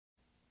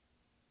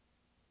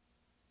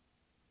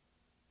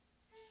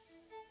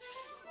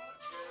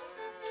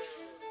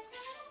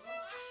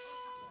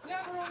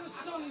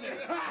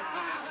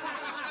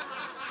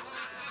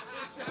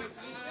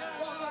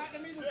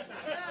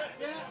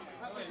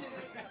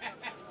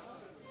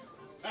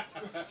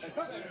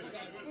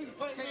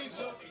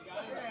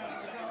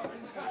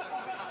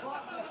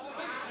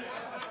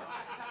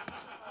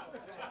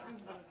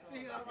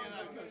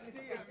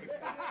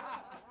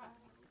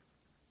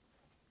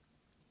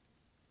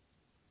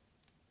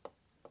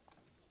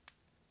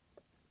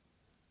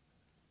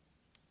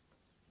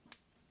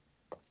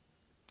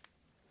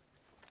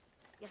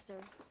Yes, sir.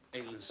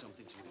 Ale and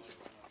something to eat.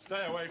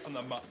 Stay away from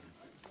the mutton.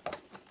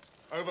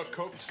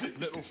 Overcooked,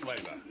 little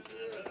flavour.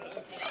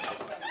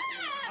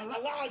 A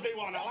lively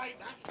one, I like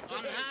that.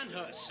 Unhand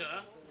her,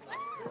 sir.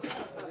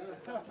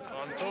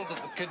 I'm told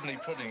that the kidney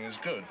pudding is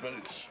good, but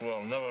it's,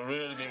 well, never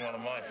really been one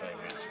of my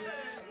favourites.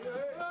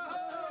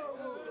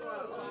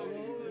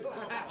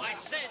 I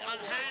said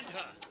unhand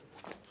her.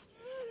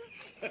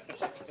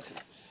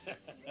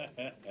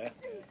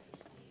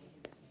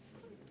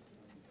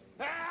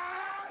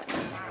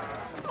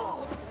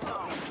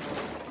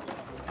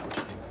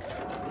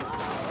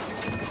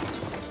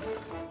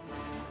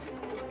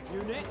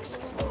 You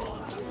next.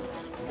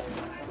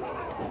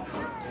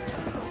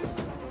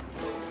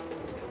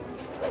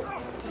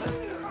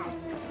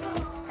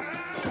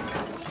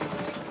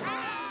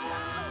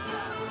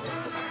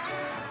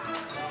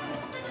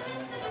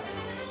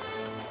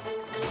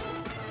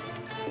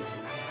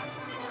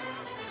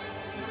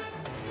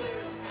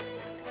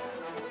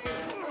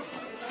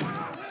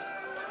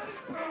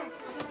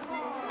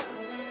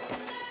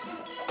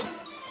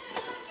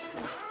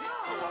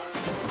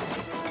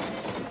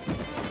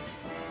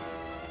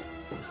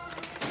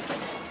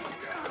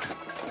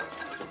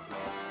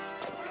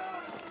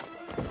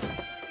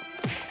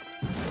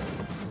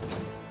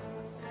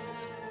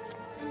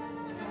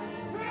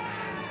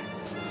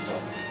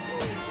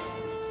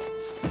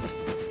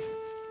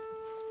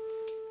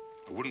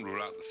 I wouldn't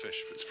rule out the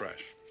fish if it's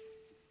fresh.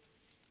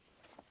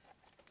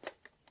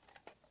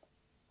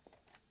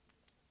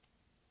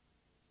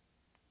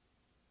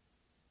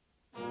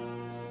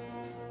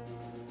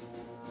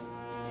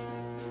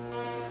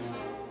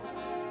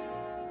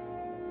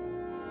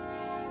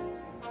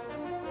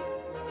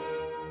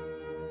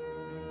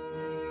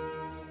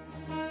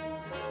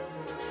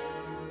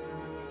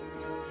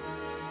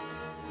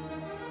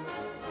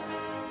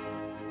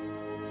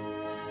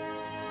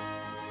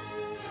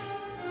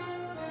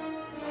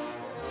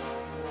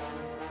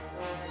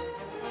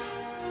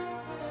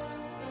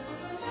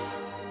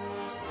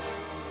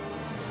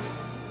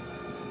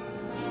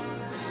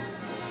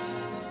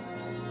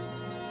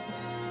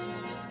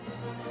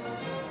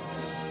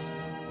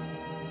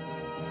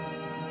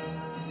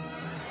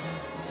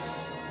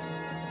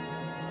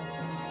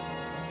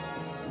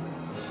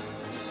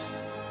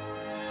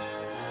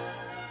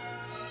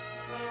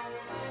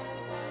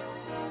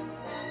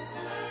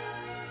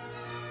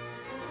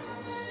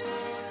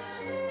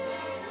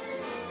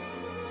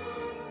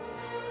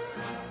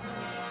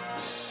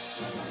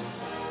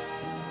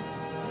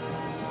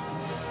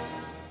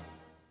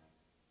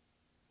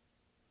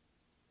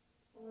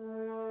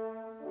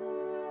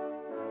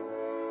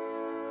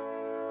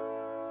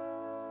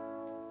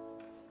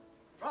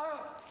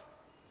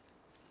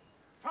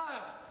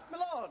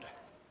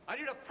 I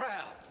need a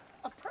prayer.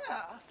 A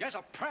prayer? Yes,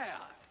 a prayer.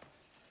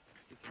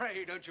 You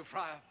pray, don't you,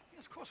 Friar?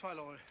 Yes, of course, my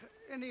lord.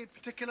 Any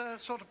particular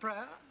sort of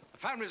prayer? The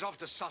family's off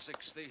to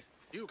Sussex. The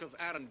Duke of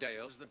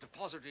Arundel, the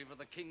depository for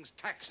the king's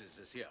taxes,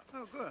 is here.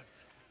 Oh, good.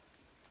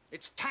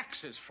 It's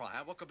taxes,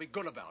 Friar. What could be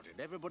good about it?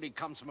 Everybody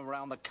comes from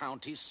around the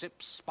county,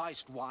 sips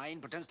spiced wine,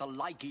 pretends to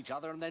like each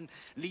other, and then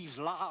leaves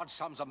large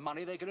sums of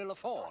money they can ill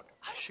afford.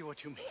 I see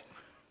what you mean.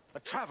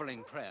 A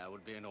traveling prayer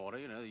would be in order,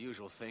 you know, the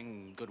usual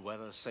thing, good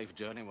weather, safe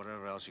journey,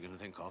 whatever else you can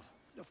think of.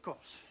 Of course.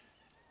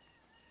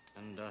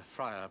 And,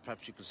 Friar,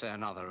 perhaps you could say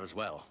another as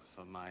well,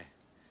 for my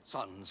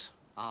sons,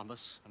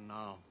 Armus and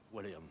now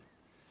William,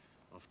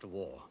 off to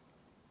war.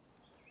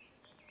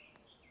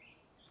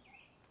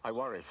 I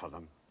worry for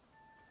them.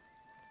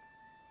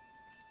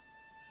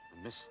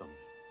 I miss them.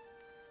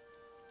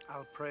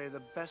 I'll pray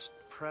the best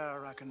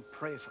prayer I can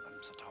pray for them,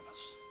 Sir Thomas.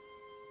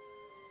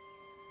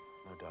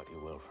 No doubt you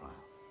will, Friar.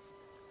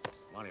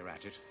 While you're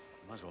at it,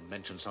 might as well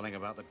mention something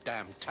about the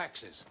damn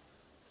taxes.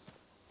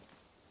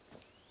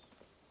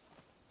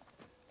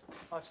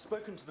 I've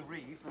spoken to the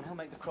Reeve, and he'll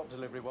make the crop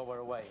delivery while we're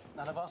away.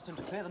 And I've asked him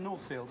to clear the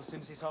north field as soon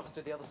as he's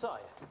harvested the other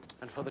side.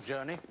 And for the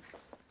journey?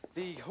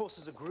 The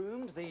horses are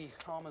groomed, the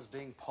armor's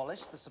being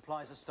polished, the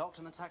supplies are stocked,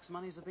 and the tax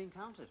monies are being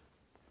counted.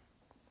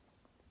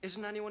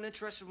 Isn't anyone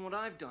interested in what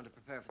I've done to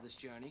prepare for this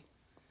journey?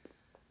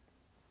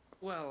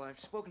 Well, I've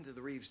spoken to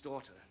the Reeve's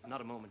daughter, not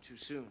a moment too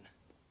soon.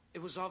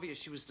 It was obvious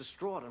she was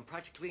distraught and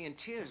practically in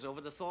tears over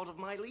the thought of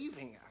my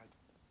leaving.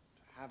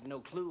 I have no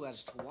clue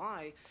as to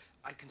why.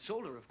 I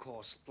consoled her, of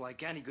course,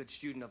 like any good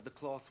student of the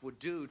cloth would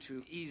do,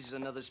 to ease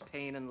another's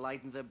pain and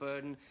lighten their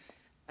burden.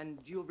 And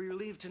you'll be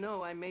relieved to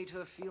know I made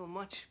her feel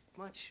much,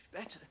 much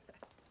better.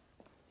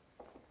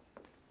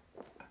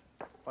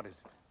 What is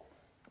it?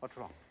 What's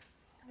wrong?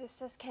 This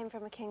just came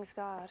from a king's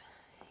guard.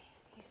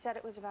 He said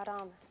it was about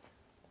Armus.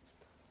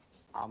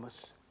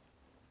 Armus?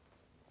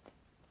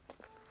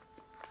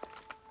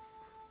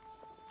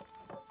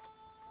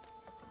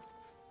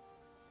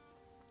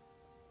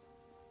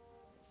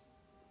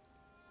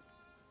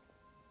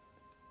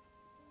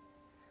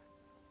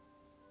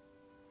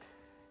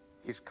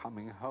 is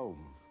coming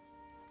home.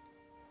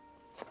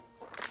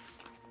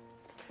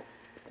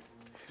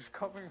 He's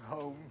coming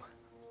home.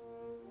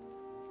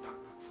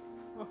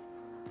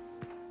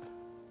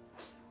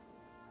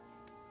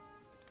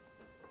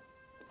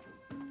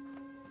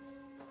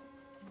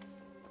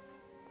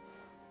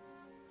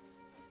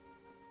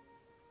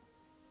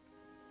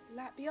 Will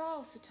that be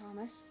all, Sir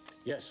Thomas?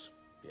 Yes,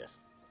 yes.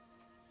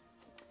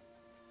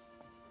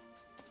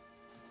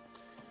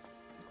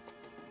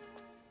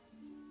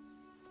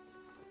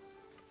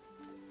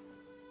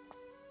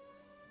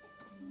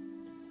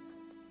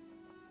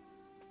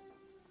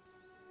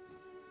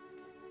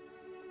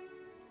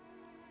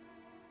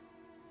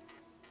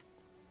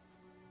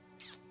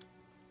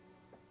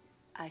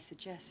 I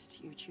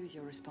suggest you choose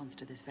your response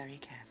to this very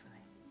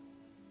carefully.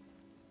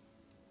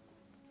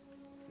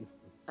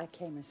 I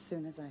came as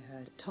soon as I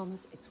heard.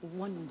 Thomas, it's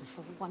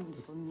wonderful,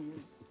 wonderful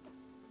news.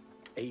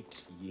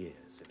 8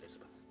 years,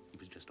 Elizabeth. He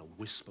was just a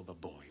wisp of a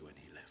boy when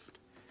he left.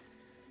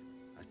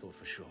 I thought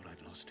for sure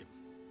I'd lost him.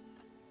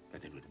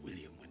 And then when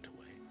William went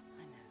away.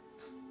 I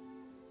know.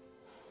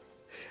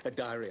 A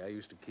diary I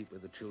used to keep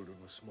when the children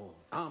were small.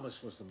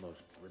 Armus was the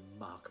most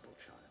remarkable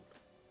child.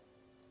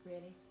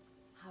 Really?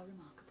 How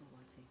remarkable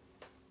was he?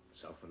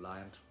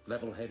 Self-reliant,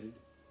 level-headed,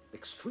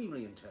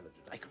 extremely intelligent.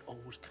 I could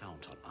always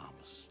count on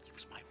Armus. He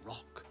was my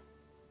rock.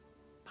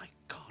 My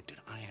God, did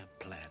I have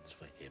plans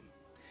for him.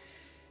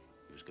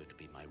 He was going to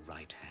be my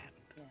right hand.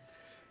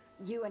 Yes.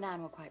 You and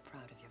Anne were quite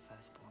proud of your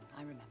firstborn,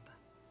 I remember.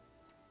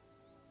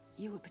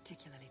 You were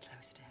particularly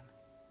close to him.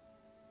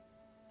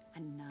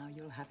 And now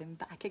you'll have him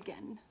back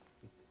again.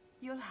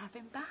 You'll have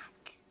him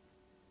back.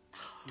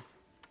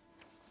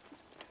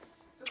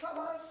 Sir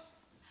Thomas!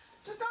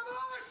 Sir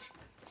Thomas!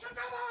 Sir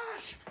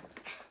Thomas!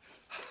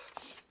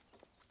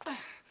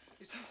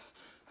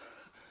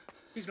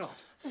 He's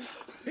not.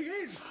 He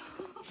is!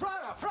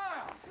 Friar!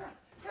 Friar!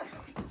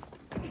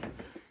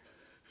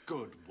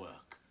 Good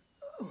work.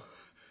 Oh,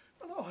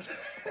 my Lord.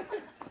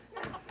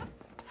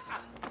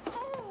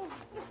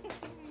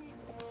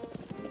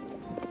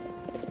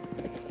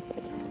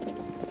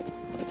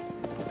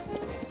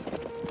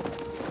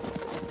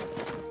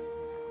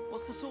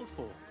 What's the sword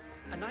for?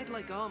 A knight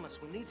like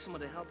Armus will need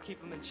someone to help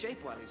keep him in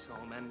shape while he's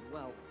home, and,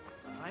 well,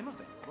 I'm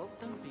available.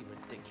 Don't be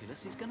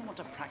ridiculous. He's going to want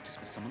to practice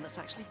with someone that's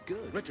actually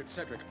good. Richard,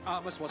 Cedric,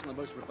 Armus wasn't the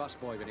most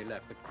robust boy when he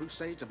left. The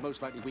Crusades have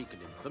most likely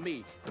weakened him. For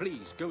me,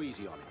 please, go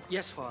easy on him.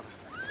 Yes, Father.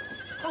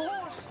 A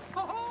horse! A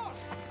horse!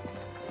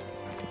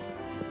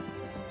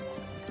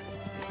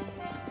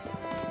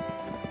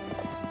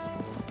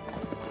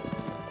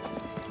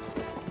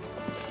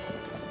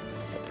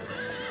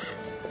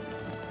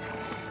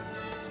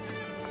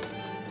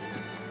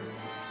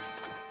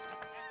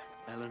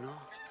 Eleanor,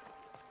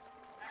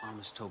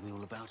 Armus told me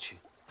all about you.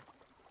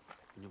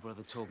 When your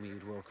brother told me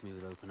you'd welcome me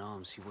with open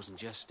arms, he wasn't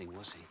jesting,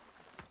 was he?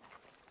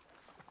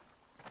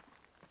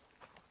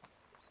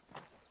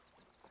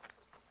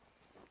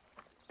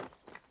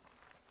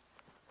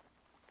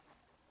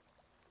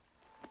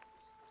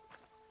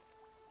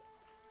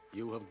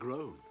 You have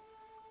grown.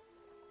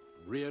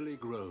 Really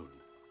grown.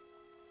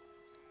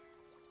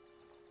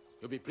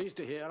 You'll be pleased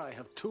to hear I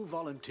have 2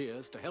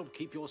 volunteers to help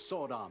keep your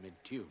sword arm in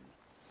tune.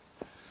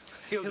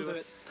 He'll do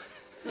it.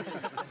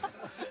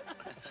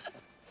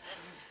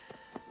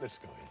 Let's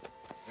go in.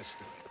 Let's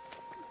do it.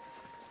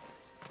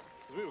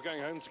 As we were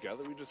going home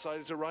together, we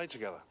decided to ride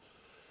together.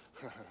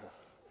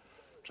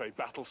 Trade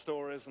battle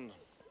stories and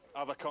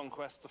other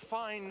conquests. A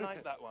fine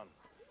night, that one.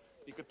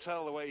 You could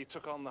tell the way he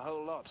took on the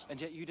whole lot. And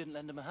yet you didn't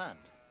lend him a hand.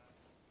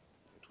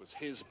 It was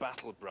his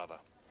battle, brother.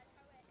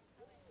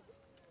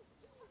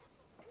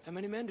 How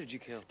many men did you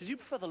kill? Did you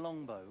prefer the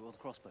longbow or the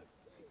crossbow?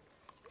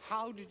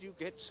 How did you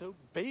get so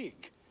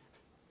big?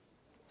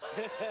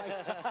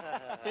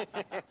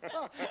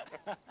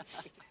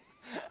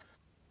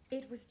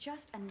 It was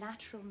just a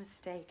natural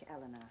mistake,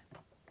 Eleanor.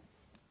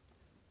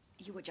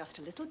 You were just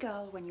a little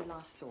girl when you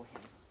last saw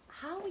him.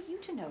 How were you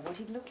to know what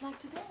he'd look like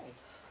today?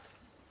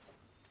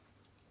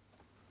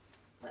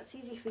 That's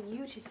easy for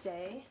you to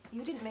say.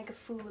 You didn't make a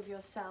fool of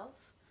yourself.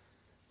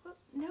 Well,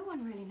 no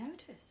one really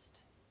noticed.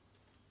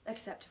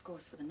 Except, of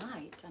course, for the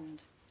night,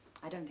 and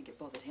I don't think it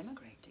bothered him a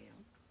great deal.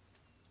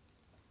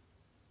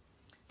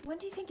 When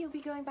do you think you'll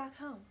be going back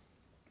home?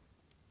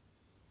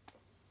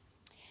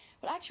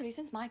 Well, actually,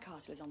 since my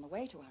castle is on the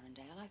way to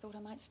Arundel, I thought I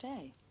might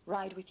stay.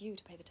 Ride with you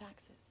to pay the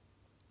taxes.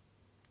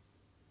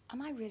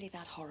 Am I really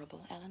that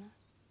horrible, Eleanor?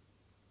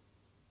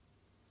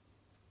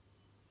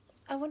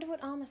 I wonder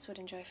what Armus would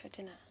enjoy for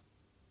dinner.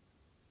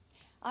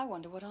 I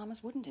wonder what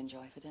Armus wouldn't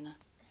enjoy for dinner.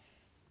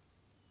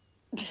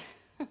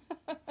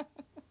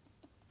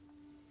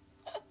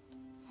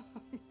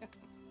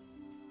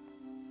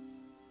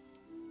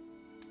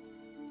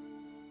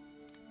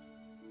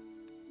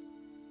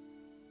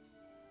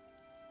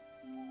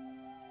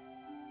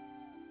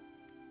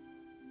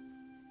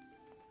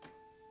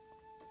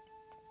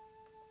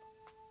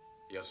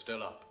 You're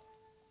still up.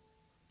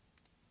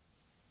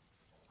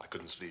 I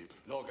couldn't sleep.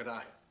 Nor could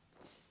I.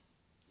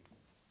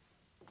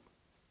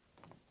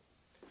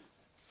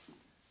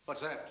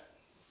 What's that?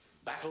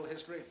 Battle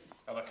history?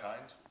 Of a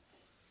kind.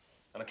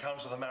 An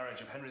account of the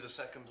marriage of Henry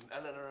II and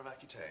Eleanor of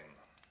Aquitaine.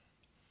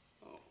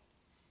 Oh.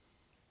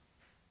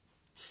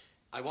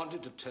 I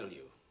wanted to tell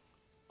you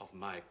of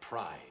my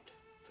pride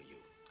for you.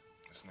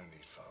 There's no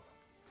need, Father.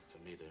 For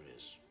me, there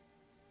is.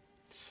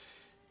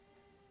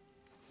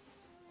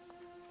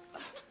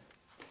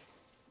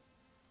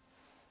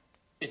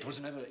 It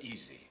was never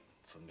easy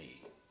for me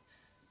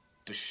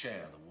to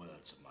share the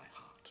words of my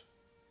heart.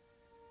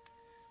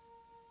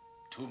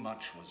 Too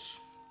much was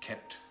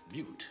kept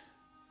mute.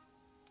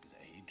 With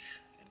age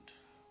and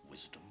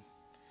wisdom,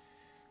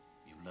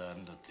 you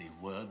learn that the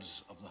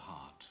words of the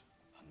heart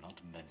are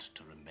not meant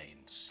to remain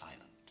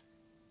silent.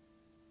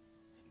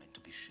 They're meant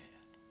to be shared.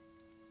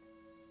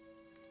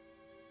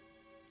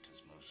 It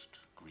is most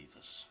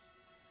grievous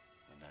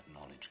when that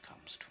knowledge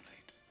comes too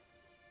late.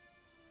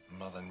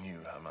 Mother knew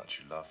how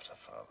much you loved her,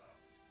 Father.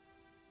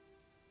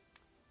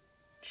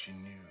 She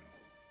knew.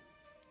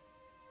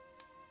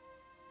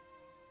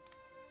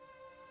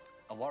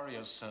 A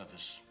warrior's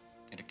service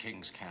in a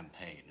king's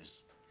campaign is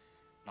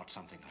not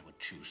something I would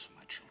choose for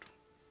my children.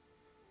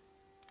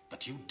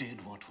 But you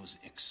did what was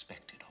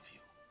expected of you,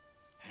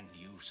 and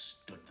you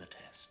stood the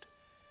test.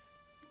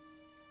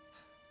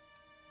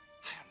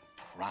 I am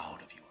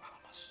proud of you,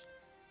 Armus.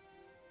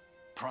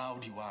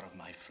 Proud you are of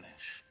my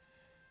flesh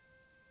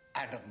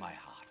and of my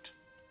heart.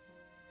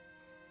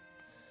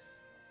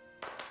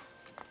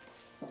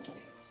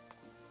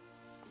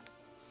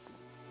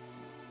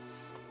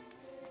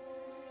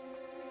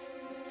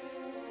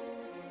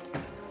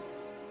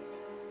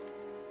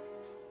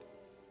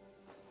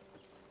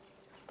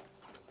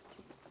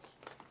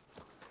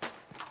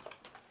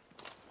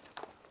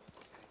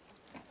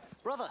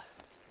 Brother,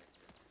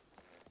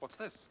 What's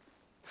this?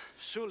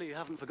 surely you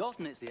haven't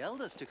forgotten it's the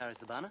eldest who carries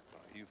the banner?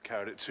 You've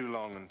carried it too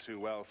long and too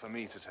well for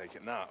me to take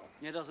it now.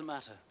 It doesn't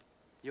matter.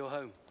 You're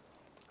home.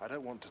 I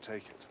don't want to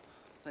take it.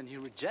 Then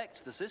you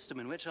reject the system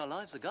in which our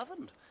lives are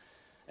governed.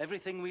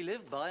 Everything we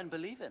live by and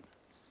believe in.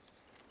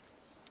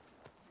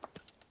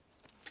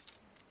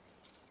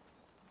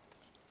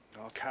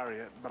 I'll carry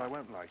it, but I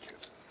won't like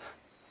it.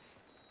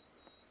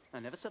 I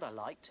never said I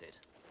liked it.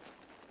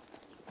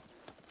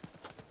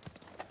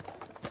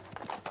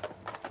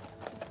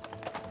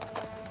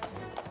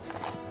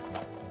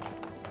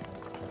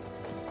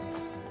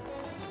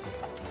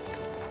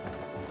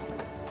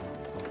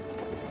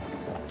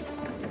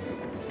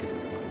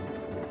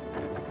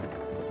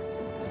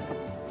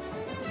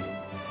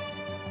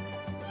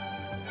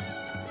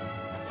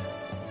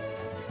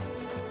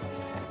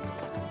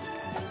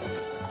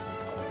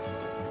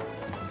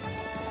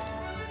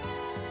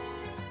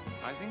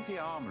 I think the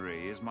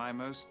armory is my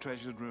most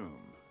treasured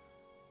room.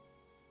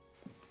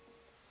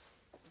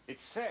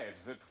 It's said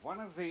that one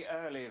of the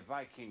early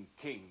Viking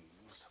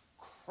kings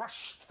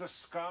crushed the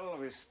skull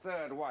of his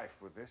third wife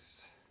with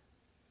this.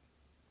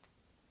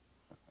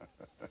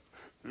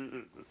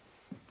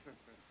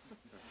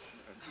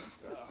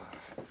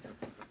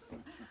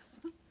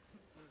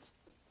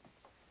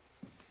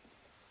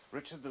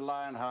 Richard the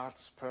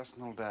Lionheart's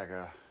personal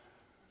dagger.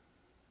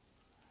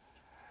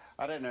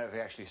 I don't know if he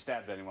actually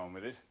stabbed anyone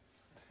with it.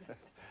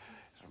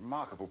 It's a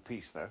remarkable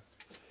piece, though.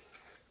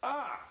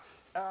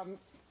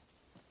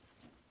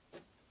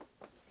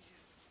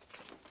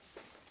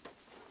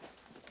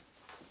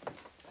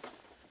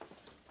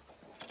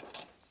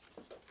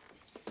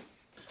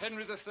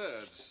 Henry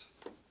III's.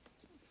 I'm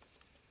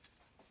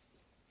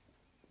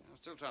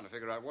still trying to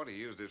figure out what he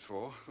used it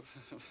for.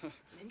 It's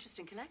an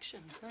interesting collection.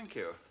 Thank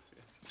you.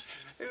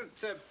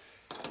 It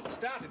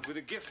started with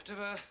a gift of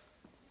a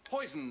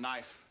poison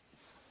knife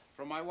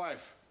from my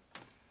wife.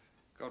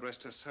 God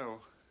rest her soul.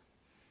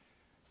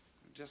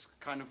 It just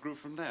kind of grew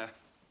from there.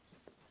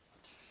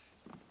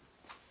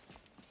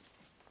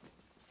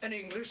 An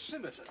English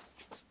scimitar.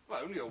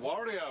 Well, only a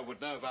warrior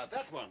would know about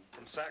that one.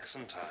 From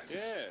Saxon times.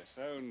 Yes,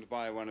 owned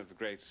by one of the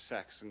great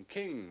Saxon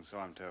kings, so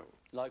I'm told.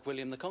 Like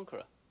William the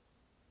Conqueror.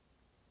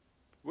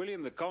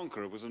 William the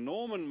Conqueror was a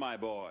Norman, my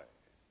boy,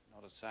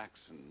 not a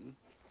Saxon.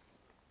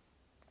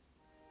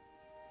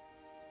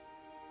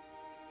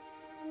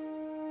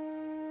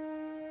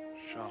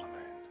 Charlemagne.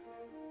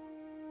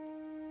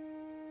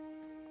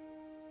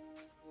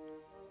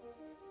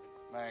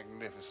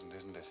 Magnificent,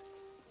 isn't it?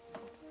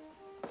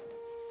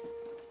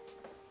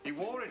 He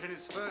wore it in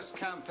his first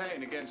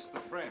campaign against the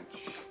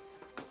French.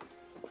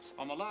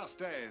 On the last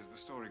day, as the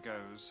story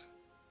goes,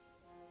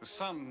 the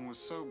sun was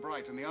so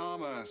bright and the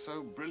armor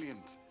so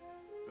brilliant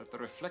that the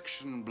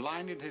reflection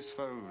blinded his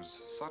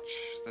foes, such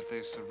that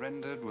they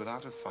surrendered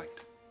without a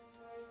fight.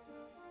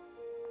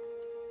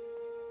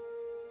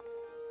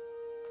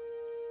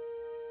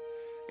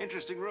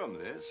 Interesting room,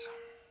 this.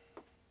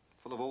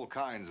 Full of all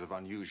kinds of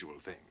unusual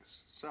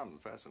things. Some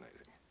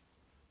fascinating.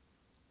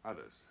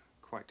 Others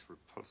quite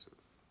repulsive.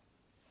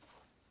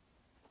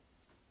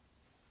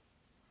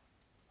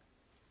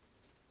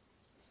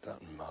 Is that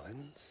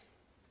Mullins?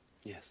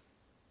 Yes.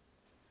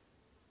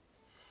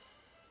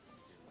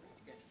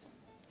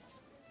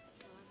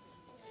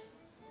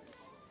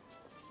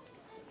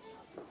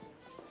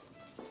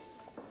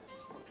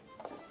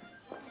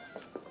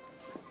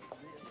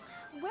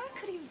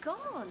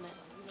 on.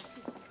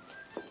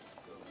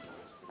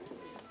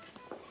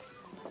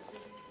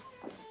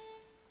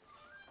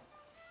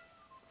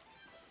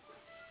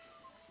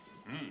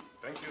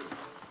 Thank you.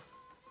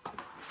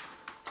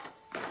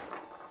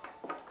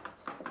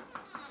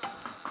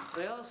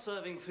 They are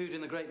serving food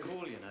in the Great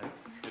Hall, you know.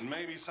 It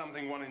may be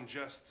something one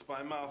ingests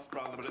by mouth,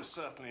 brother, but it's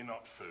certainly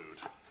not food.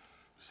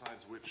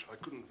 Besides which, I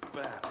couldn't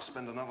bear to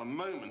spend another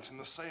moment in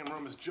the same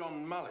room as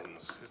John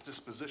Mullins. His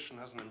disposition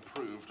hasn't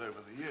improved over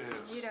the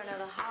years. You don't know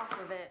the half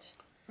of it.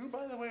 Who,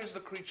 by the way, is the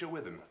creature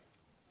with him?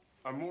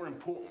 And more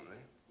importantly,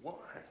 why?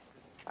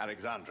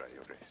 Alexandra,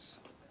 Your Grace.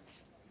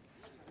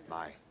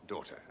 My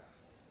daughter.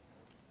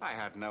 I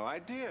had no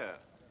idea.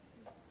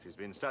 She's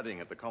been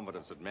studying at the convent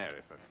of St. Mary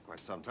for quite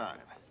some time.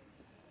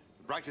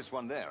 The brightest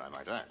one there, I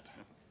might add.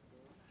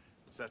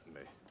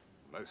 Certainly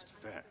most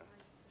fair.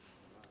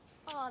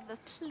 Father,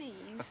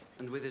 please.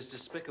 And with his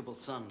despicable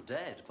son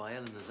dead by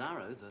Eleanor's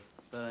arrow, the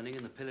burning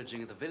and the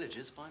pillaging of the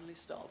villages finally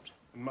stopped.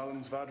 And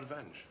Mullins vowed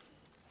revenge.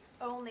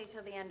 Only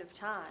till the end of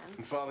time.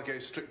 And Father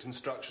gave strict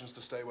instructions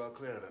to stay well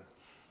clear of him.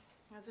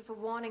 As if a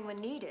warning were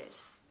needed.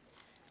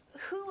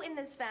 Who in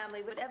this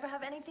family would ever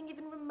have anything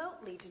even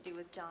remotely to do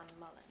with John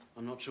Mullins?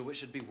 I'm not sure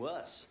which would be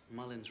worse,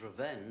 Mullins'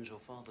 revenge or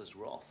Father's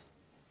wrath.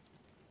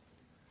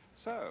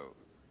 So,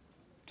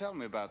 tell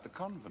me about the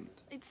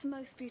convent. It's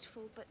most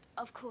beautiful, but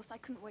of course I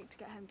couldn't wait to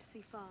get home to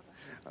see Father.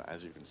 Well,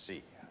 as you can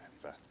see,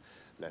 I've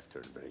left her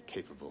in very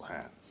capable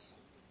hands.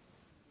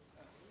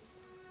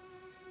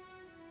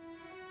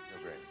 Your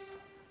Grace.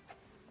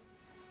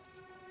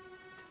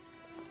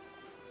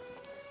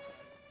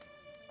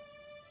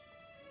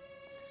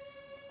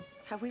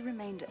 Have we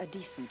remained a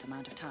decent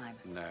amount of time?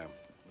 No,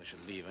 we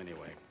should leave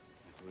anyway.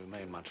 If we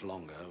remain much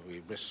longer,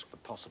 we risk the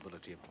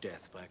possibility of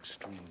death by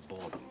extreme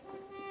boredom.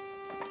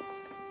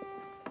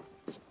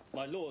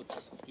 My lords,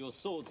 your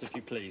swords, if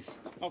you please.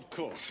 Of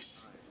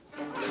course.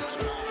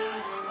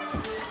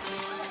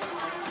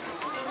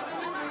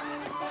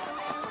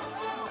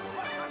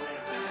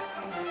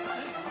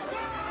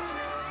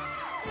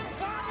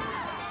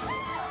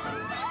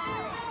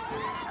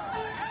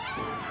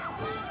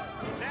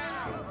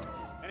 Now,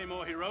 any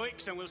more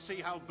heroics and we'll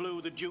see how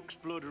blue the Duke's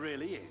blood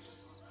really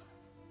is.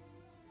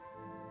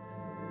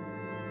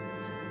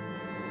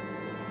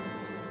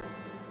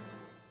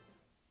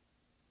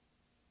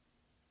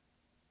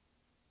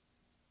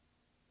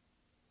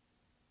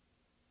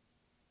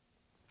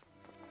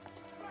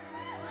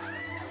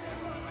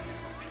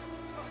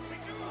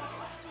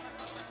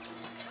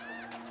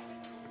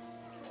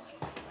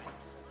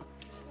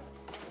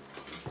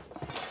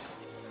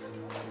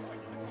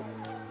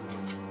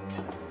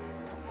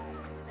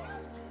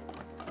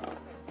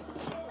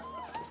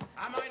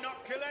 I might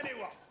not kill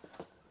anyone.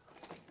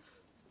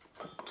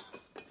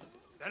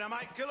 Then I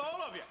might kill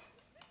all of you.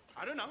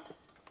 I don't know.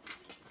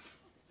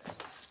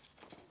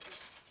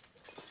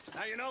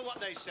 Now, you know what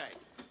they say.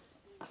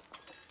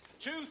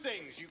 Two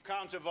things you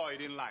can't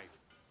avoid in life.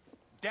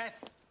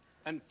 Death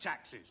and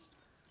taxes.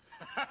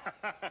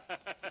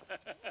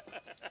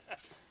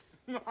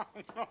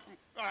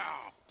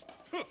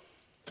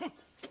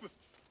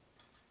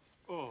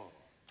 Oh,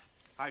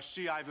 I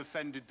see I've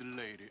offended the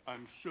lady.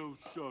 I'm so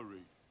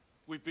sorry.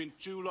 We've been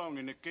too long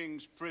in the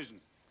king's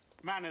prison.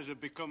 Manners have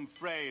become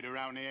frayed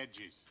around the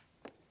edges.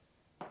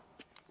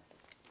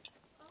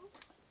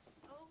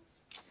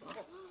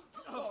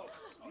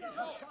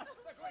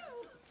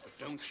 But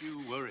don't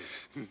you worry.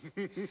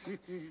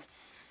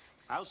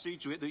 I'll see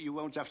to it that you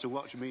won't have to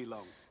watch me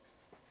long.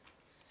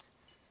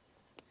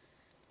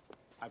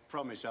 I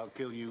promise I'll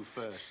kill you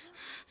first.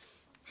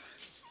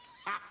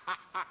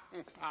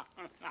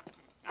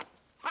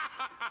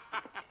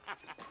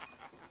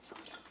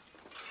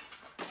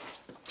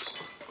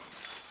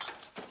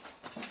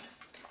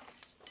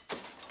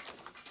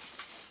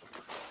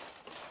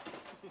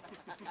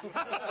 You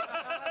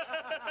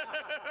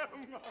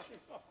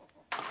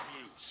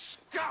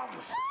scum!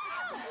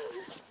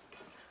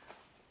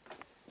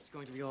 It's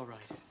going to be all right.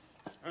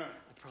 I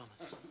promise.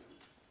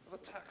 The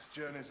tax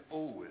journey's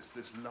always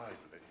this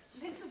lively.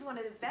 This is one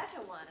of the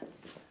better ones.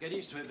 Get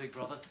used to it, big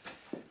brother.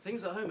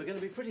 Things at home are going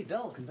to be pretty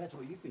dull compared to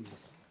what you've been used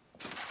to.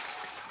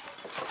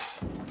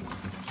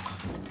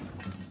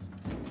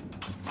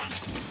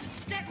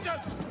 Get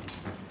them!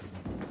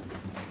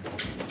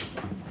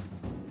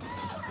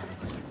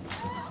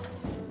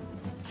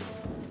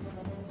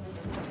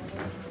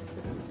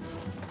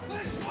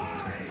 This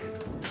way!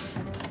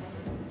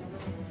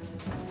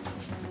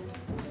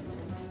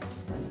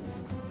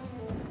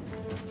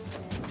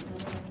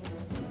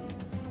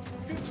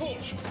 Get a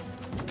torch!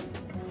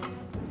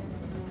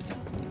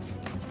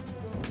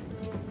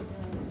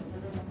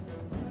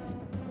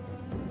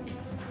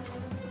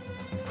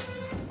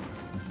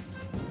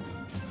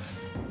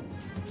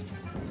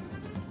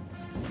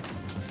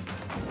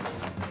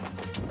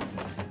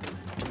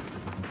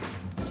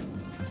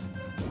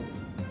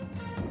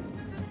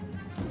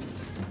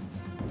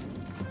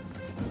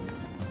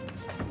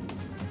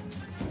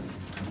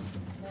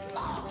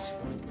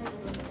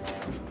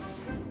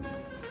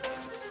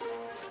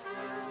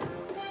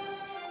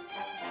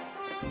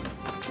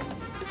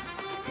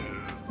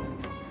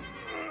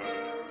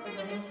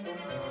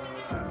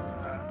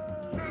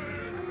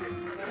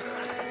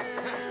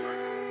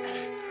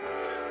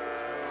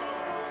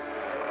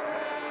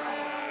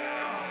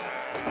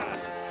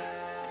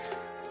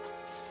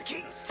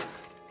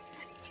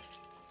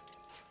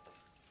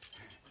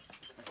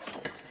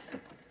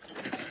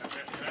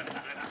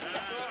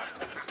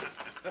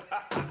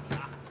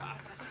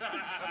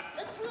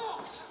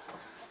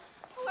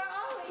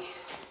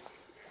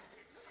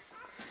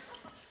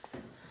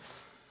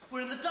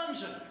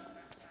 dungeon!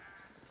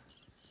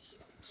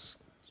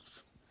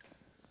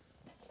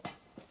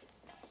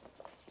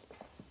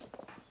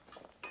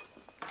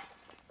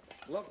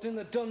 Locked in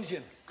the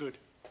dungeon. Good.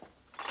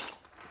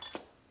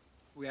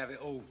 We have it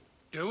all,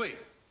 do we?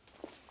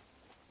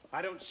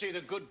 I don't see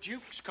the good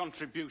Duke's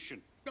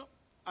contribution. No,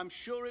 I'm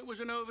sure it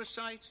was an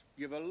oversight.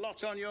 You've a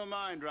lot on your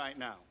mind right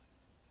now.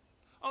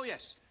 Oh,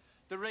 yes,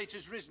 the rate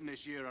has risen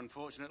this year,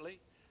 unfortunately.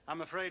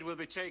 I'm afraid we'll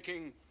be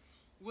taking,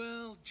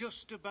 well,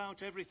 just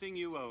about everything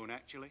you own,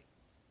 actually.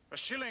 A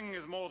shilling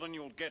is more than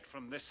you'll get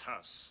from this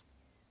house.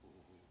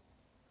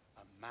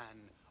 Ooh, a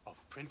man of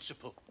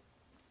principle.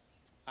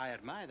 I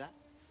admire that.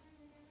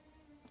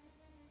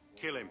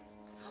 Kill him.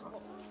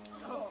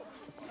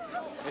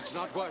 It's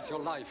not worth your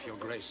life, Your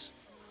Grace.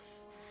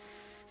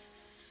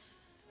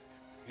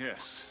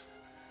 Yes.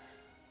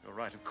 You're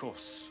right, of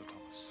course, Sir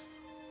Thomas.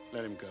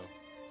 Let him go.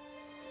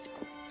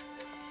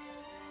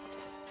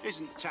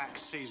 Isn't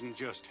tax season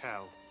just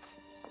hell?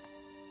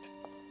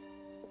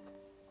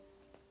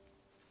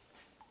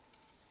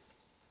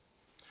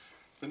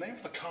 The name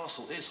of the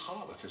castle is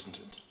Harlock, isn't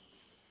it?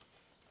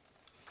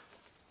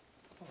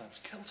 Well, that's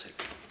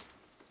Celtic.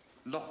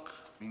 Loch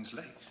means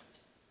lake.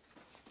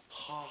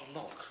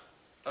 Harlock,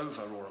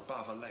 over or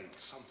above a lake,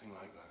 something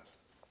like that.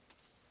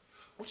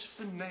 What if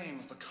the name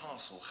of the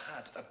castle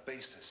had a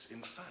basis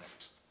in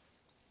fact?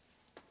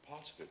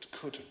 Part of it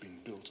could have been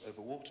built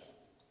over water.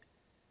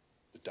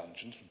 The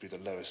dungeons would be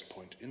the lowest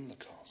point in the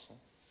castle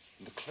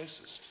and the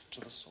closest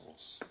to the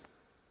source.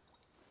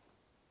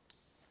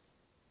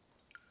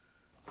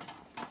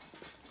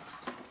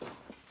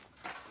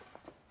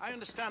 I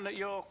understand that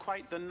you're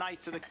quite the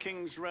knight of the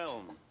King's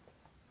realm.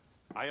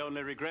 I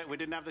only regret we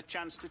didn't have the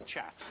chance to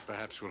chat.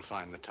 Perhaps we'll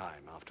find the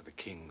time after the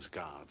King's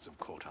guards have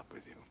caught up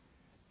with you.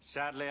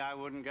 Sadly, I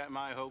wouldn't get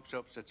my hopes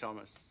up, Sir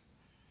Thomas.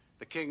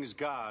 The King's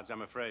guards,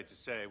 I'm afraid to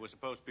say, were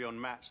supposed to be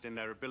unmatched in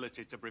their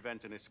ability to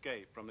prevent an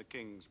escape from the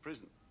King's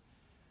prison.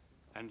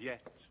 And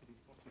yet...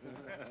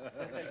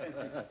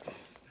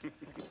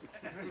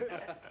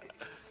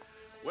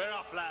 We're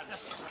off,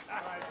 lads.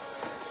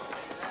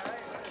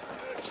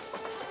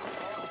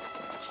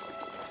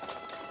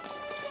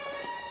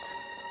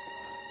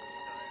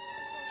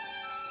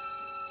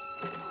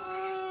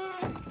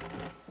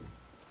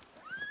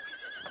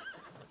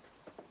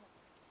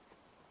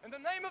 In the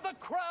name of the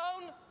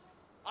Crown,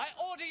 I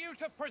order you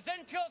to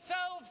present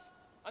yourselves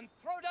and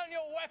throw down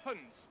your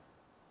weapons.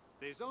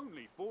 There's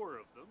only 4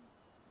 of them.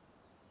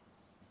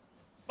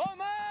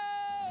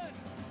 Bowman!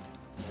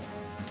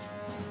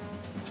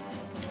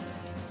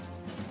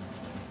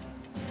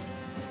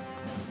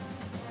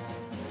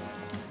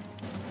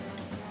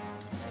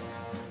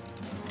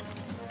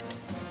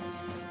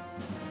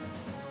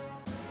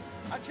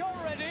 At your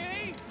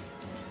ready.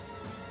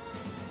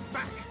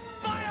 Back!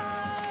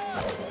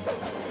 Fire!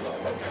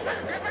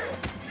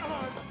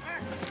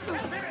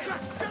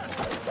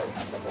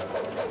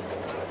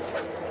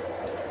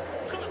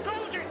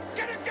 Close it!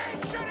 Get a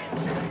gate! Shut it!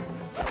 Shut it!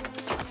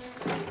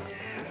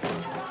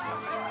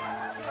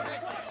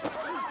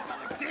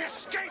 The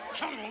escape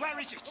tunnel, where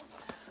is it?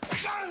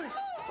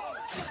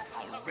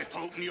 I'll rip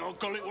open your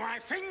gullet with my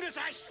fingers,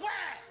 I swear!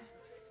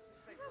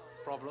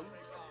 Problem?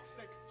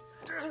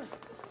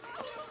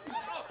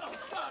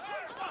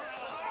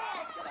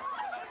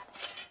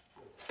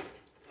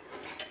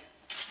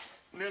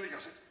 Nearly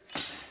got it.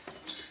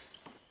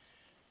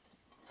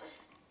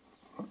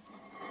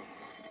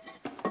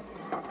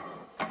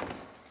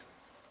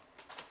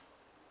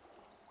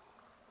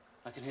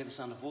 I can hear the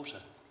sound of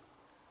water.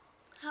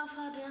 How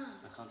far down?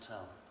 I can't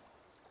tell.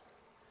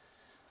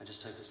 I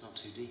just hope it's not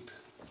too deep.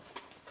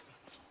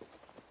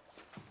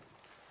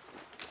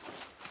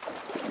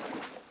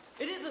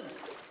 It isn't!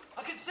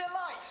 I can see a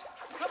light!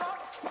 Come on!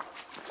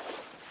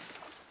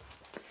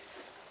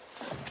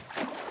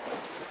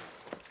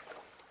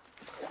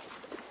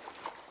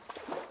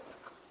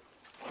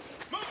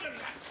 Move them,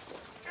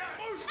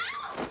 move!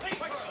 Leave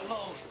her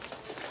alone!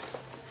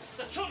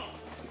 The tunnel!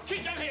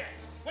 Keep them here!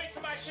 Wait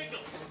for my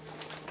signal!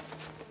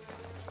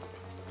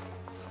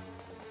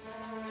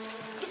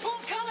 The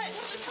portcullis!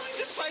 What are they trying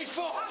to stay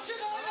for? How should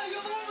I know?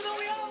 You're the one with all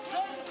the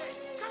answers!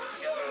 Come on!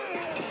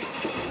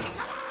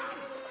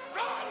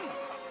 Come on!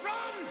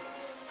 Run! Run!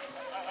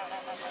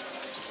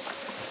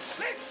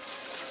 Lift!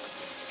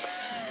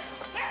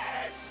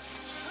 Lift!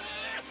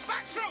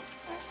 Back through!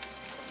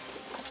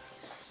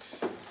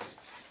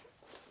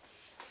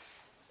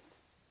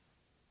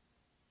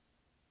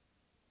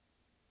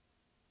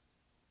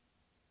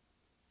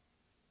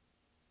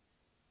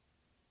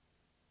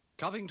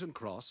 Covington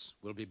Cross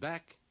will be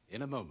back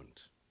in a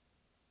moment.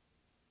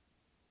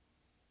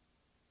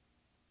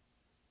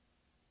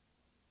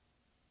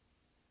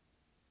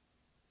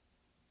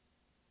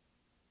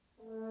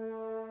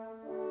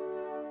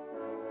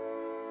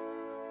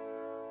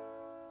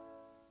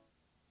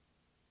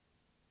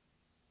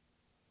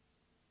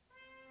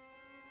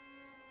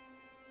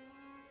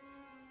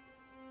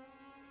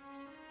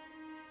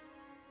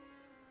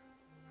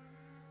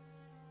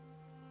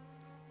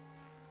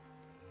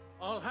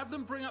 I'll have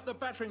them bring up the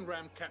battering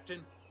ram,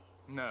 Captain.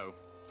 No.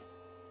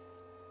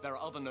 There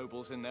are other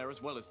nobles in there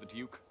as well as the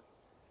Duke.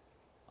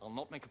 I'll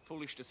not make a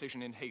foolish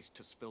decision in haste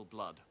to spill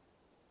blood.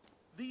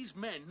 These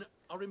men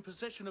are in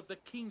possession of the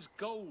king's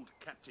gold,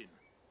 Captain.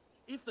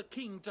 If the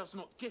king does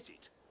not get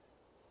it,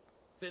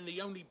 then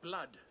the only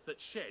blood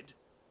that's shed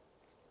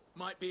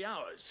might be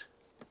ours.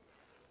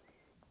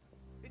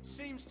 It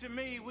seems to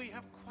me we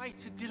have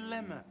quite a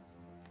dilemma.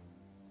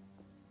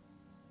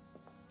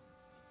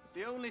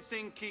 The only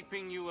thing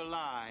keeping you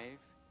alive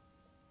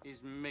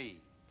is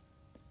me.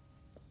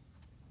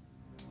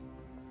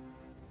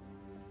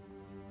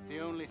 The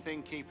only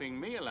thing keeping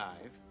me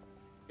alive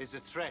is the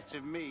threat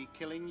of me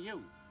killing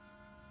you.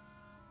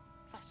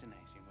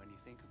 Fascinating when you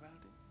think about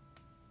it.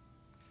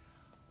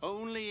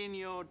 Only in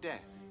your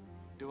death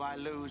do I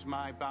lose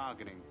my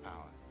bargaining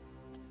power.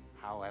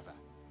 However,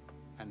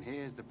 and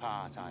here's the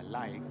part I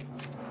like,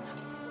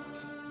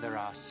 there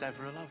are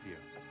several of you.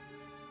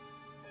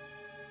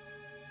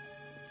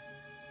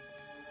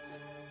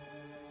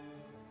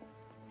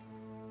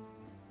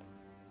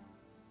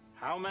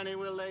 How many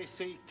will they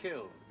see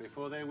killed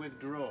before they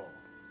withdraw?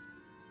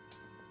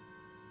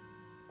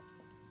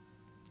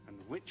 And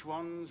which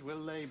ones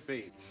will they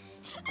be?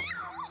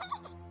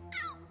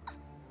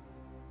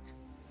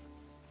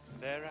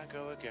 There I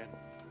go again.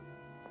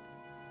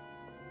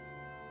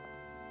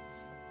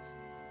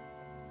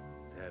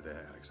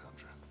 There,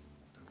 Alexandra.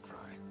 Don't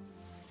cry.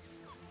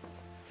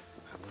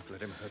 I won't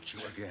let him hurt you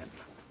again.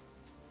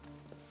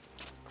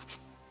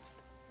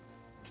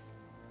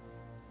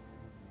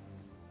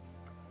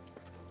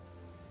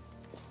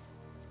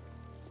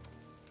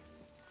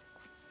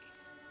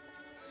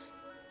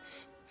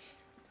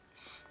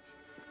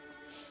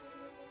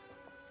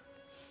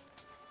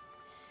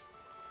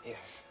 Here.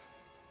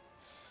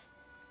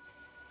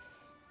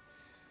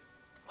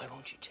 Why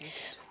won't you take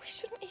it? We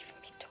shouldn't even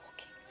be talking.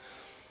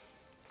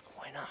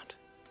 Why not?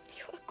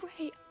 You are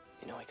great.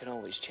 You know, I can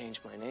always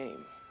change my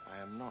name.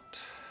 I am not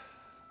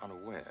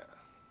unaware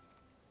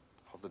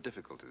of the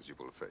difficulties you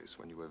will face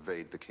when you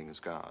evade the King's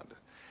Guard.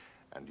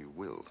 And you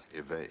will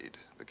evade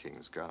the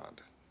King's Guard.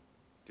 Do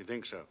you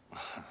think so?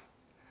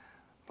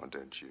 Or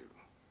don't you?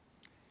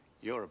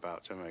 You're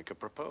about to make a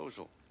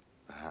proposal.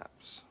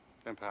 Perhaps.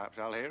 Then perhaps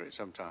I'll hear it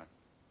sometime.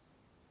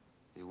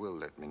 You will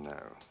let me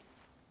know.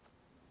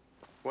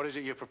 What is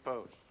it you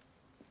propose?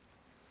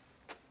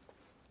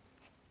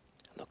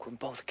 Look, we're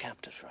both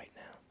captives right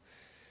now.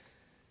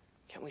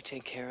 Can't we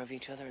take care of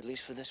each other, at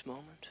least for this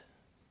moment?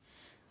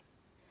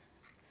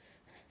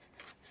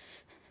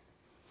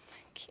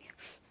 Thank you.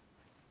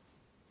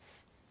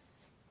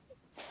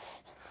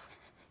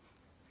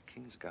 The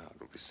King's Guard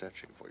will be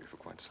searching for you for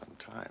quite some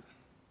time.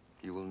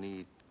 You will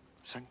need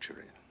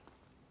sanctuary,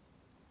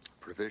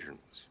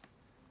 provisions,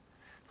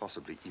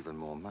 possibly even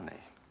more money.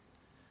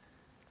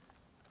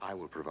 I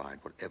will provide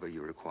whatever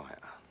you require,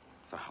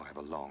 for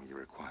however long you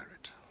require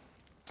it.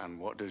 And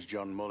what does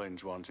John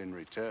Mullins want in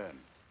return?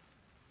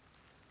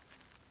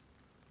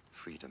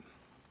 Freedom.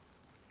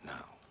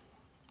 Now.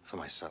 For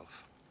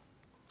myself.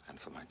 And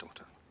for my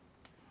daughter.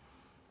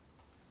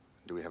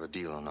 Do we have a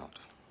deal or not?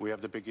 We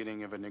have the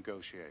beginning of a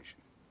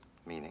negotiation.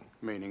 Meaning?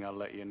 Meaning I'll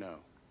let you know.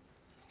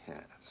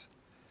 Yes.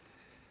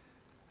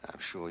 I'm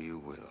sure you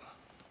will.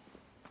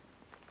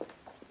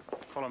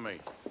 Follow me.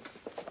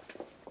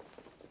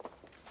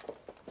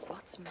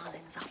 What's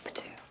Mullins up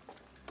to?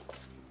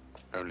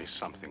 Only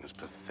something as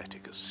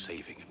pathetic as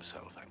saving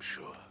himself, I'm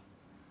sure.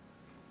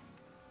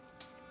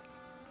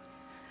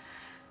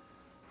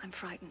 I'm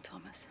frightened,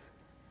 Thomas.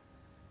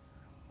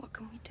 What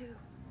can we do?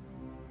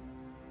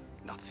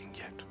 Nothing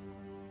yet.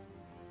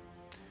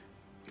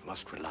 We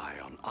must rely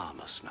on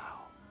Armus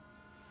now.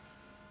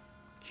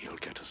 He'll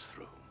get us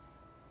through.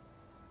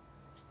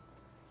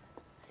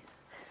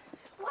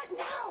 What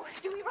now?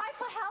 Do we ride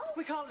for help?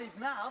 We can't leave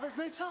now. There's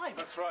no time.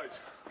 That's right.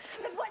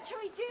 Then what shall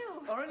we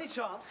do? Our only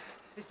chance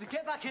is to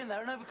get back in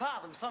there and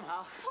overpower them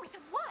somehow. With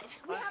what?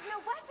 We have no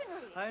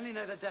weaponry. I only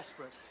know they're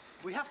desperate.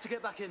 We have to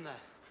get back in there.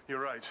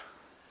 You're right.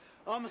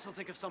 Armus will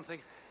think of something.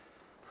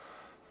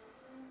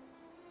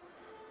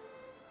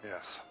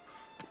 Yes.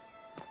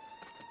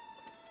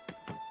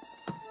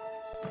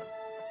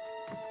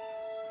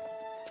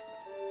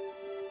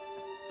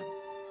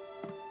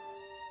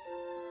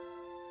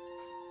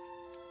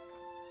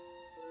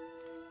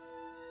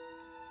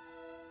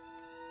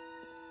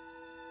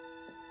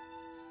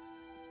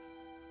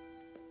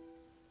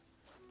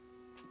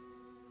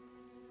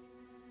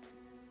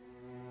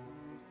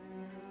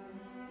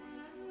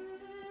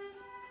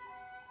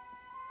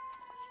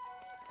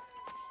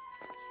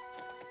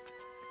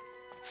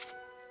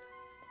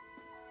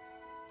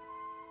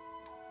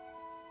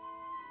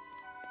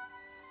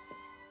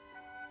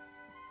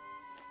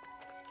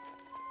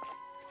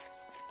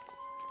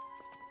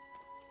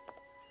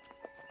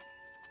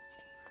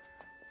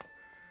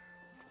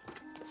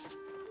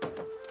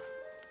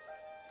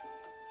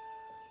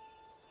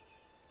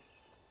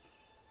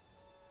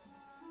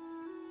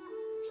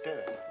 Stay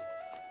there.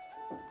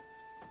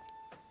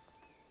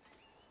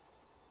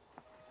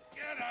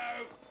 Get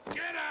out!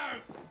 Get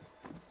out!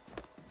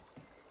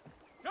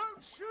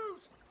 Don't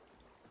shoot!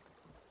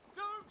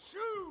 Don't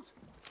shoot!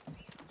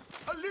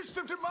 A list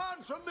of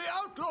demands from the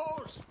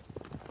outlaws!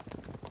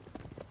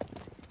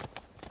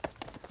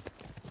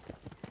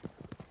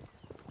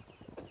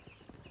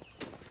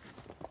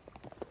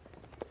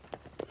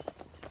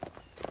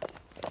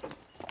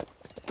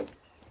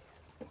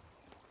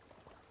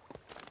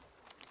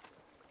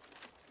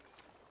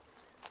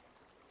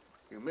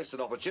 You missed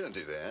an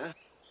opportunity there.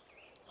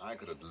 I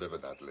could have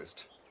delivered that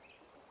list.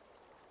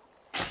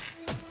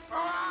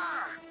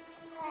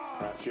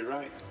 Perhaps you're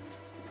right.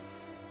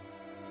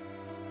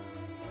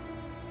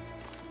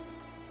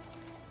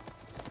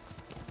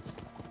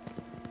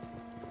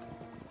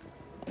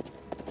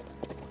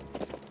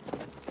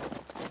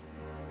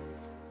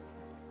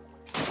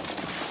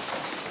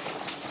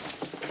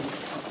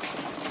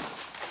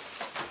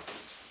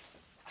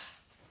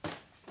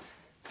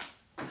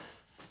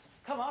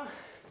 Come on.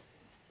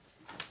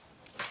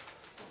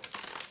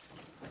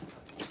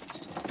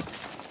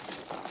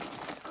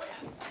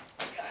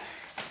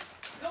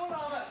 Come on,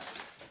 Armus.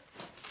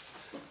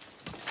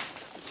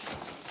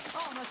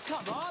 Armus,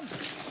 come on.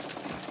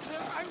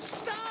 I'm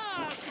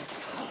stuck.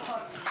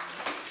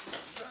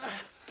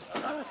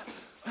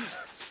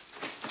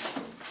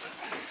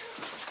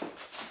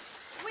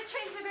 Which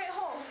way's the Great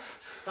Hall?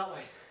 That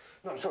way.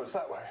 No, I'm sure it's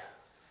that way.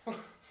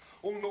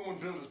 All Norman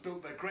builders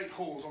built their great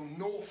halls on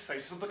north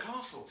faces of the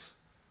castles.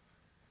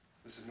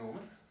 This is Norman,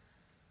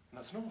 and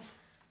that's north.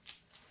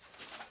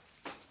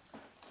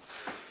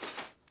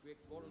 Ex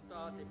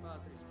voluntate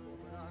Patris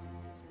operandi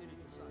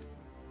Spiritus Sancti,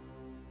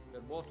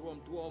 per motuum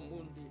tuum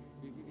mundi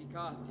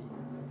vivificati,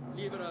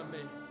 libera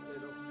me per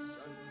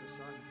sancto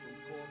sanctum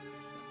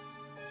corpus.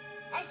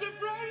 Has the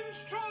Brains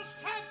Trust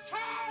had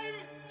time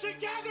to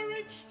gather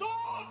its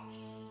thoughts?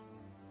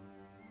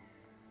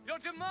 Your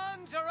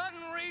demands are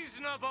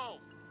unreasonable.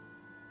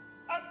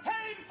 A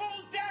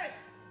painful death,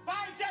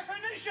 by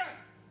definition,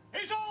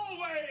 is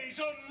always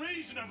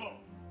unreasonable.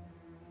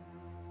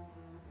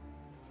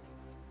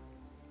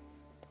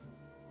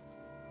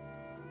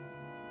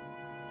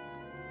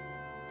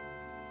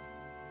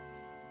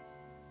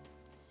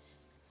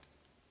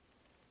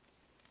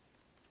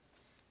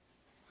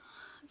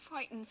 I'm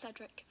frightened,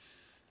 Cedric.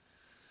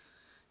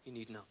 You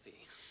need not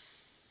be.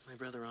 My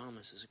brother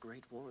Armus is a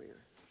great warrior.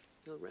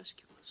 He'll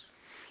rescue us.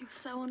 You're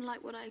so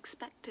unlike what I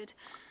expected.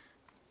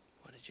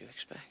 What did you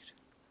expect?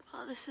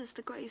 Father says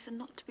the Greys are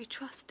not to be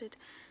trusted,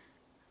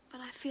 but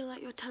I feel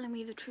like you're telling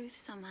me the truth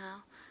somehow.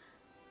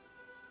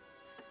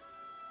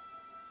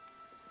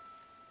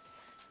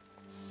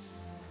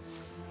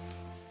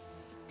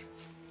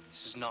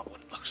 This is not what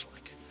it looks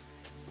like.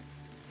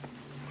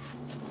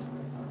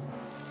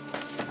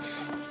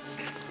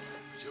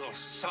 Your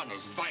son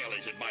has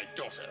violated my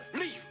daughter.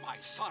 Leave my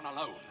son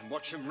alone. And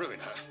watch him ruin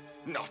her.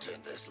 Not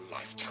in this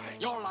lifetime.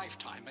 Your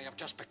lifetime may have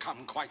just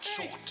become quite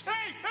short.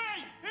 Hey,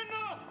 hey!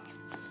 Enough!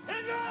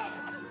 Enough!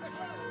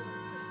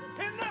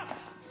 Enough!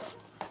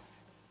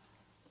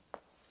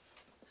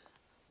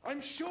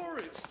 I'm sure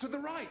it's to the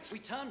right. We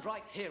turned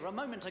right here a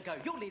moment ago.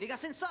 You're leading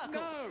us in circles.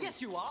 No!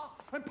 Yes, you are.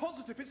 I'm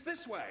positive it's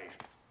this way.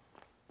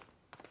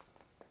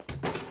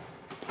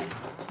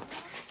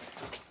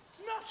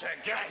 Not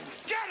again!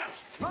 Get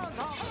us! Come on,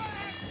 Armus.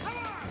 Come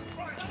on!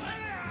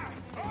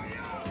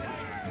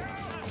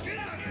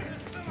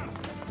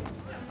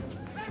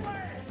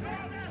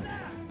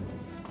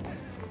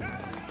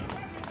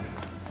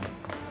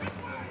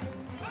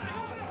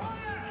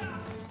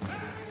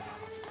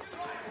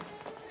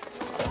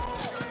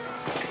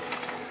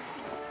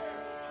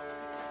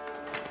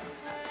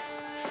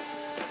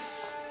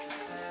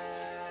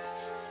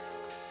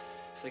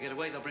 If they get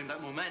away, they'll bring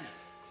back more men.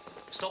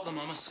 Stop them,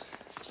 Armus.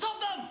 Stop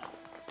them!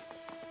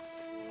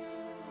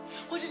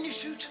 Why didn't you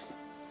shoot?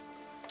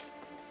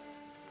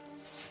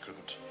 I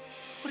couldn't.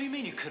 What do you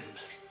mean you couldn't?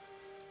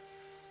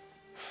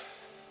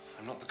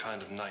 I'm not the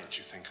kind of knight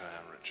you think I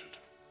am, Richard.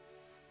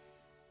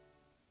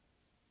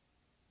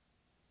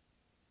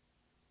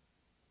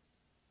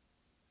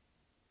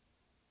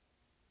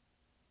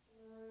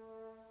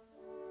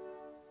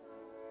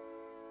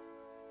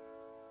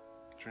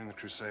 During the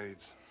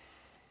Crusades,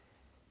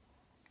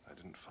 I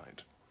didn't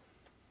fight.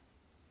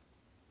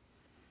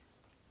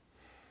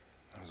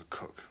 I was a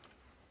cook.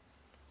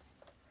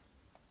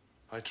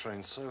 I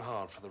trained so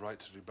hard for the right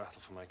to do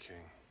battle for my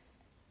king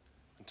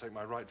and take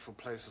my rightful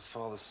place as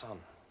father's son.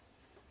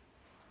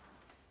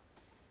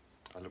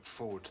 I looked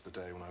forward to the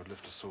day when I would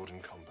lift a sword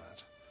in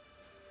combat.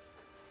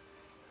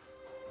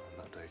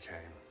 And that day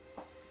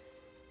came.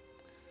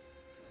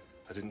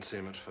 I didn't see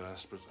him at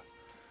first, but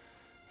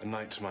a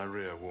knight to my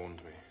rear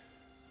warned me.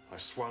 I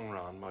swung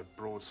round, my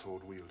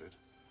broadsword wielded,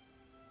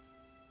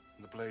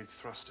 and the blade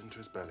thrust into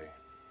his belly.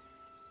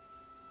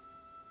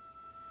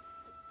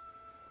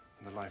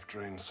 And the life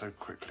drained so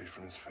quickly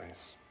from his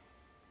face.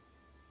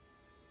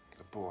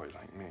 A boy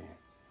like me.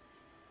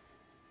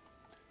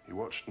 He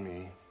watched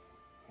me,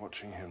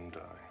 watching him die,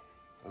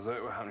 as though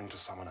it were happening to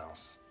someone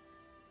else.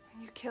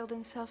 You killed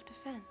in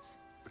self-defense.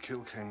 The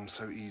kill came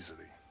so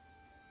easily.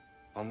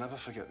 I'll never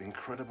forget the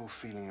incredible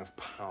feeling of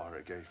power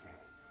it gave me.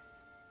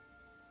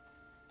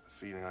 The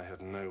feeling I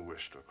had no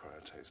wish to acquire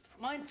a taste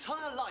for. My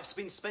entire life's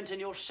been spent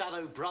in your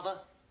shadow, brother.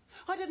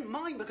 I didn't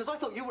mind because I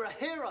thought you were a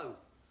hero.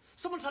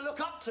 Someone to look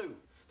up to.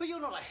 But you're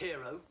not a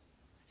hero.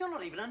 You're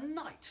not even a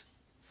knight.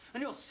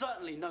 And you're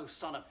certainly no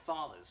son of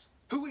fathers,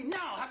 who we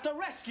now have to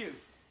rescue.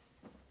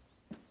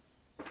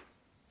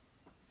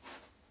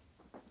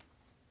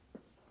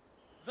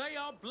 They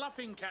are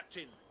bluffing,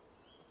 Captain.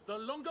 The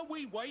longer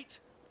we wait,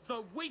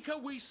 the weaker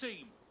we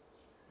seem.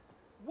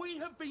 We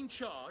have been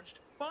charged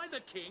by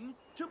the king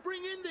to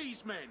bring in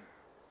these men.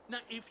 Now,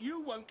 if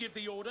you won't give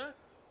the order,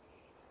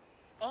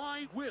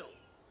 I will.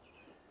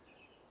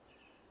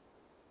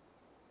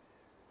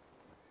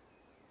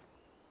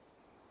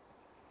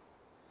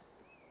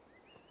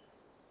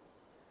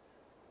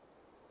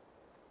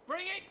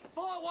 Bring it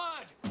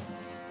forward!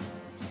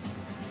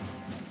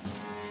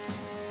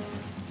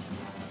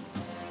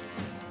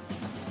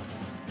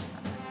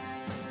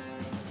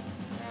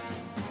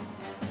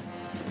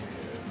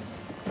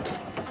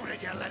 How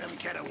did you let him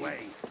get away?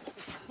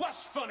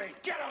 What's funny?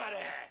 Get him out of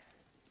here!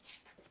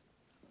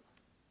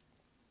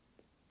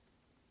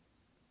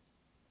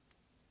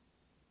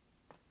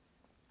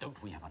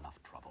 Don't we have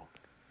enough trouble?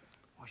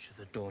 Why should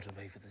the daughter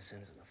pay for the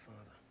sins of the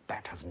father?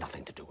 That has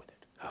nothing to do with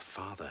it. Her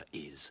father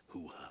is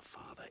who her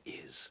father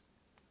is.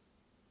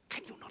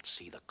 Can you not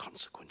see the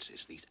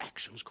consequences these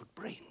actions could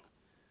bring?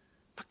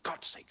 For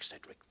God's sake,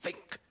 Cedric,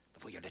 think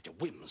before you let your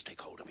whims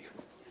take hold of you.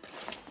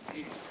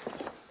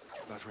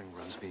 Battering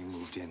run's being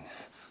moved in.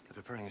 They're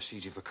preparing a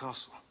siege of the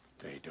castle.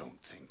 They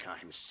don't think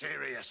I'm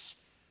serious.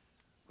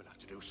 We'll have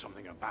to do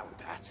something about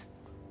that.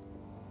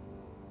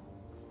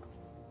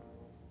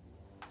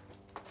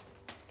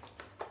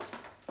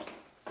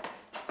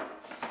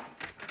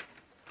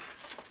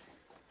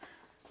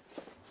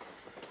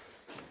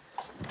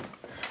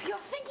 You're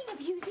thinking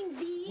of using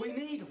these? We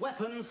need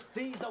weapons.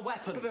 These are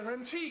weapons. But they're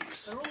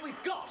antiques. They're all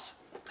we've got.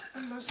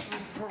 And most of them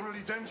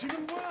probably don't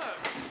even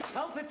work.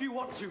 Help if you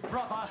want to,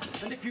 brother.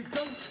 And if you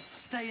don't,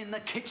 stay in the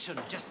kitchen.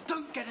 Just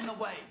don't get in the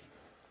way.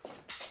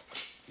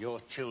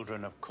 Your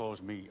children have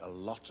caused me a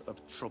lot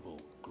of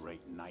trouble,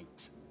 great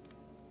knight.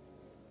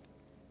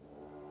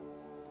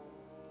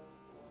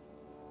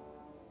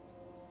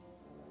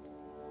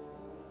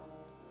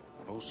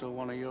 Also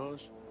one of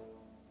yours?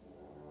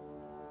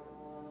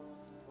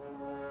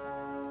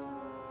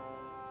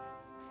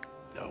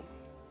 No.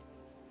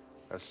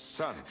 A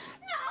son.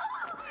 No!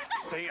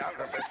 Stay out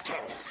of this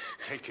town.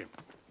 Take him.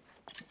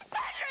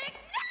 Cedric,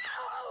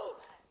 no!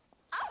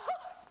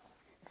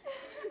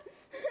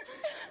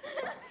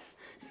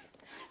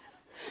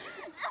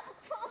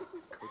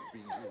 Could be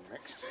you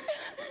next.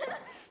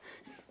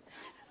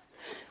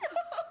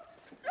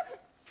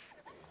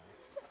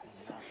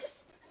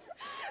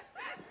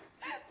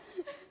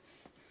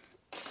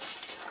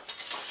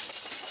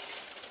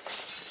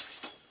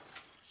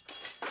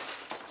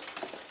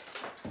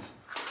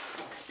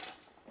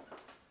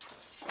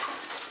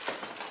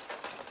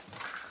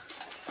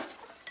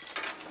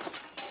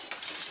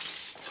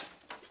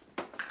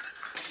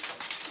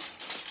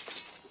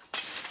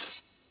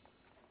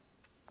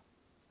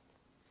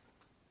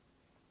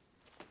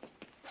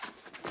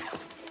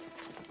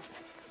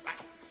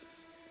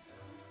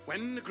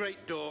 When the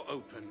great door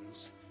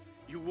opens,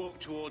 you walk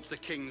towards the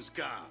king's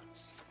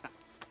guards.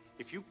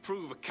 If you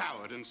prove a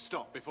coward and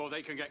stop before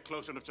they can get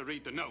close enough to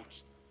read the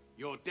notes,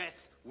 your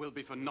death will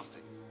be for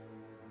nothing.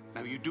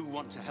 Now, you do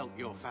want to help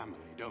your family,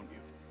 don't you?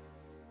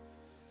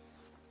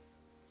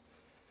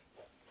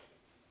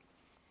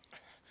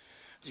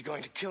 Are you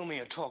going to kill me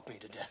or talk me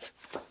to death?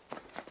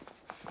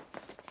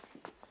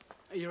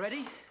 Are you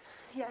ready?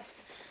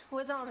 Yes.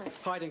 Where's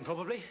Armus? Hiding,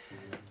 probably.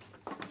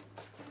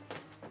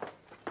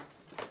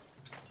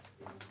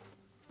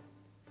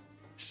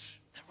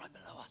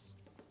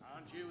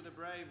 Aren't you the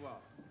brave one?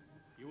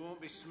 You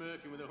won't be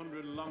smirking with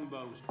 100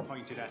 longbows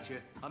pointed at you.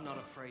 I'm not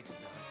afraid to die.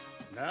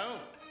 No?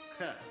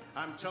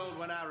 I'm told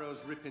when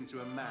arrows rip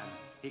into a man,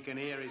 he can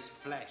hear his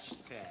flesh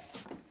tear.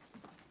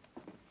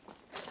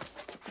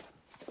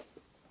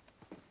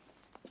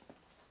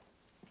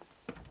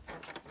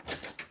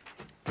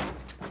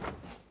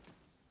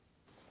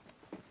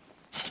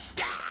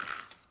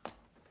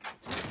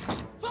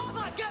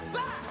 Father, get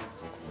back!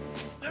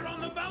 They're on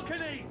the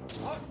balcony!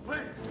 Wait!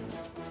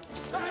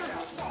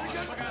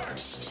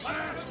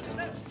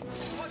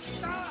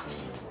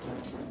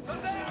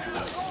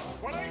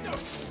 What are you doing?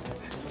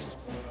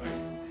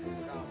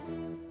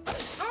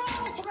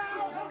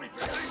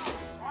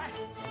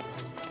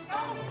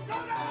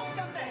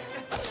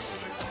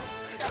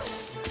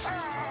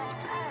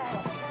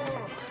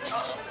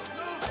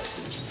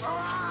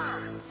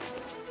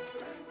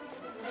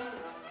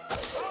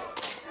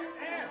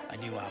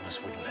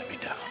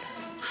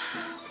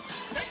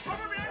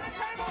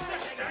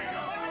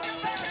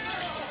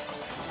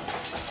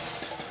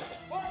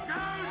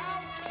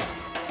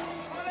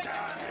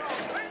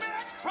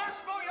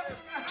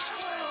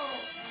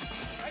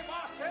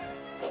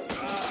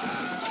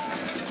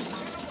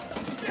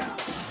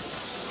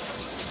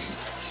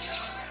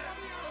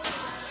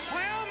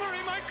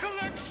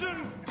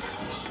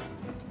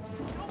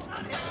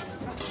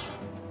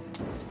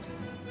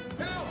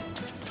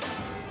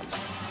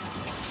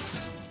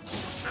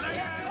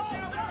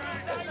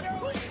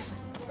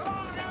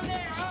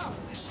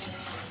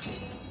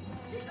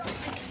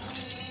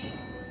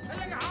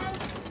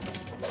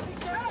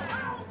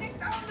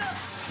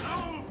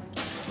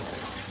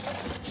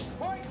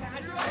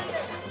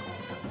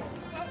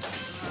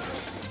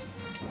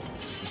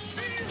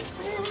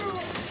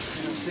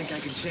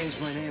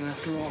 changed my name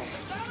after all.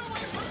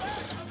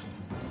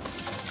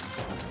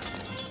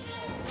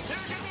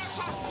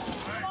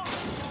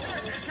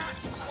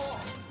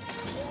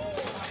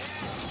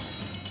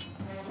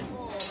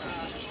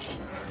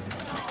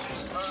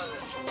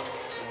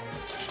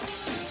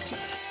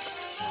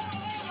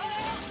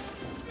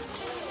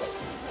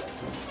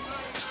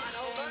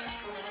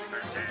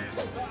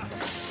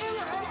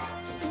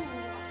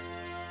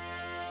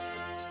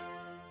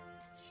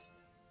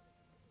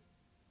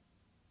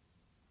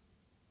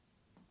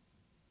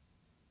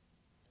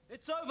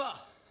 It's over.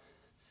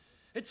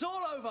 It's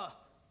all over.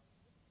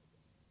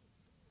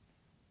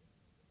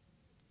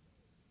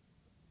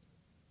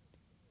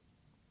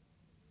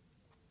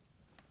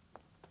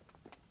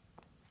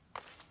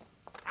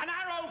 An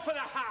arrow for the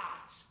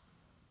heart.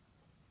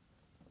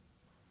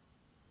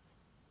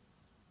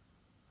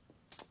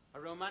 A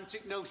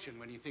romantic notion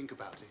when you think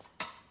about it.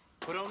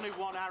 But only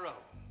one arrow.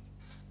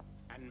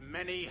 And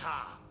many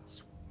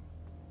hearts.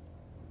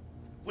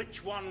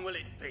 Which one will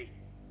it be?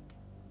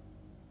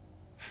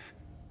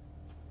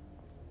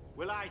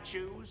 Will I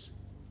choose?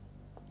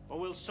 Or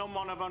will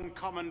someone of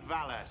uncommon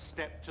valor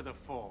step to the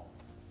fore?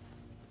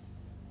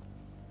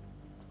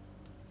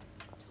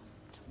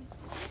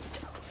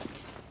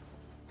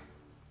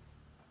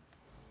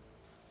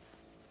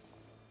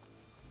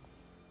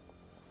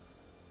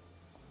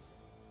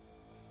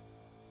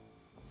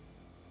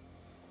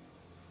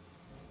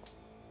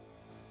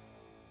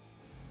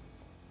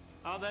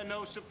 Are there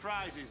no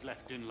surprises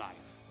left in life?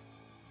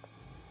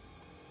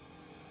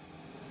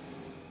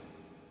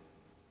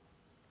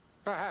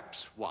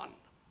 Perhaps one.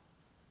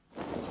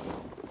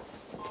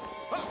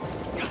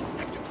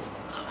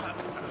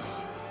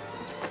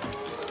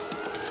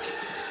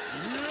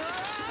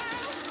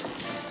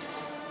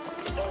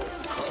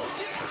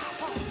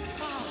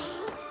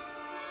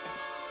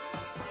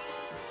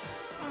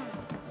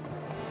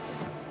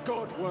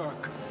 Good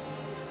work.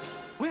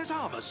 Where's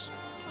Armus?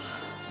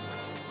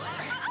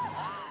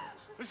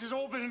 This has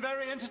all been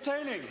very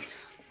entertaining.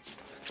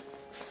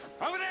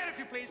 Over there, if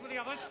you please, with the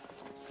others.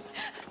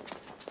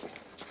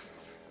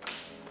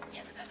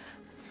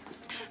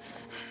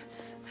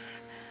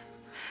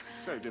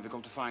 So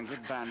difficult to find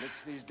good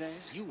bandits these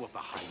days. You were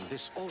behind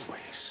this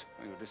always.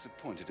 Oh, you're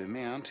disappointed in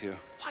me, aren't you?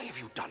 Why have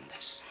you done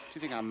this? Do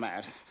you think I'm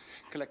mad?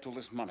 Collect all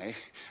this money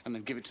and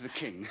then give it to the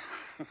king?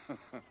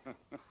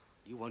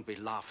 You won't be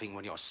laughing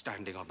when you're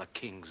standing on the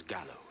king's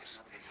gallows.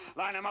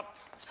 Line them up.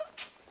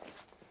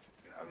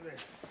 Get over there.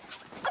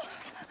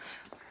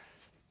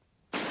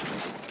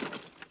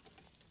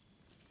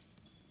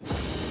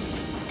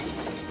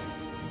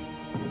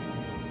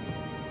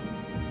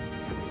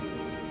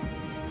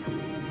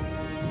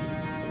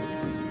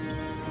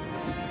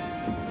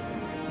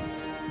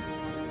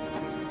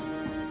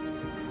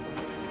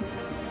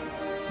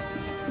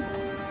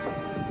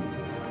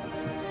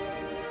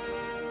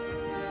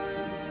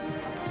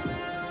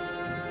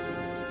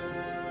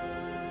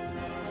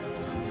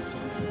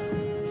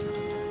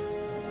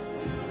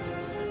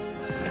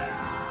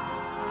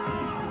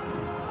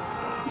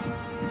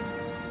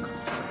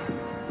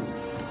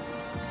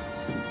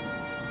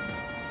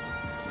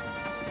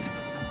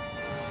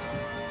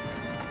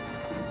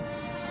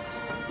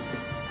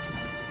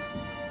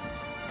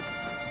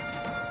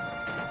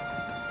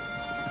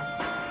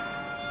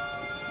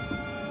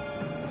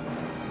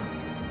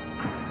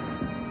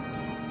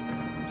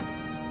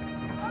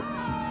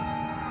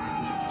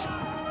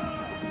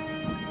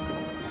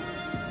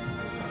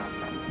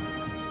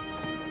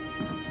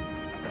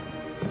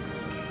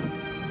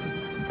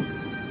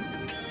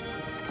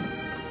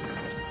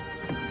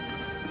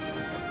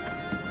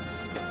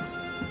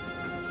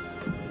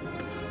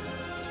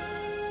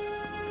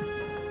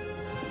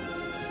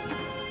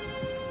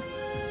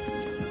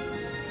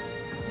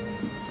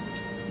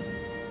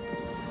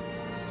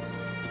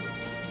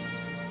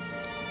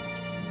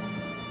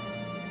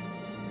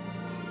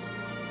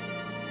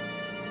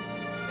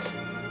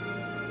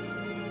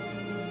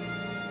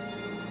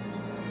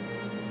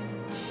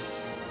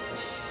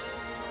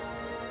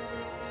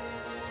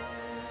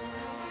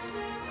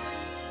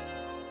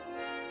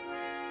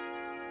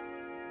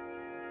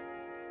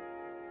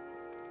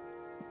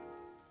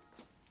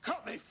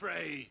 Cut me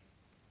free!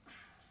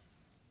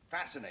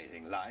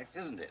 Fascinating life,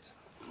 isn't it?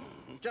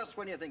 Just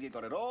when you think you've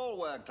got it all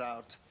worked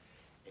out,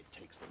 it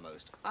takes the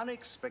most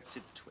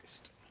unexpected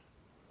twist.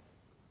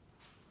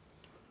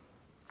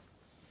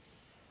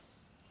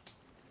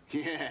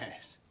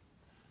 Yes.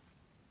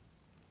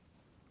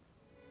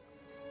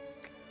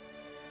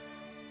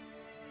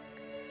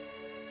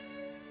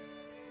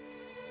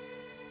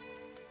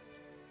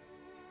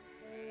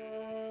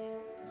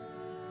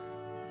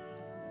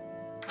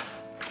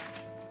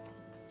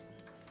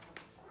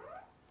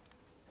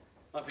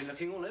 I've been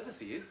looking all over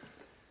for you.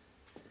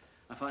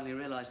 I finally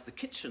realized the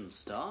kitchen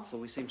staff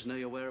always seem to know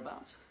your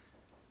whereabouts.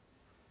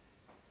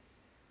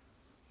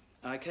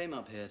 I came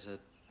up here to...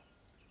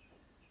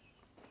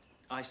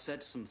 I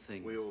said some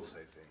things. We all say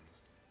things.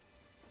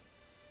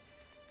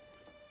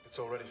 It's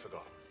already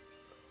forgotten.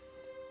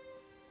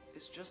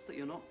 It's just that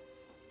you're not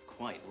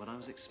quite what I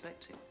was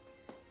expecting.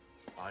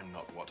 I'm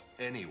not what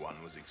anyone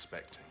was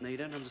expecting. No, you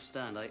don't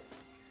understand.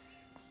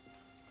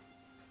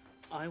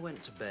 I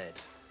went to bed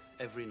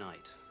every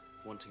night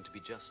wanting to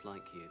be just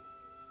like you.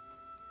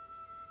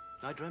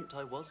 I dreamt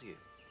I was you.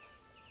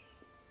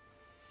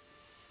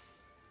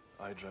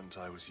 I dreamt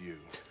I was you.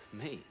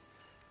 Me?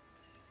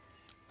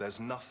 There's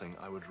nothing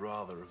I would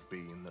rather have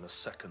been than a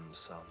second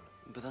son.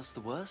 But that's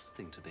the worst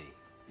thing to be.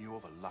 You're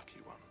the lucky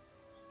one.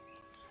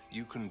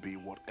 You can be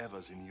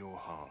whatever's in your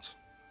heart.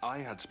 I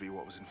had to be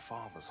what was in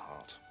Father's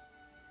heart.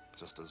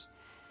 Just as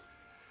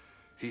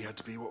he had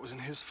to be what was in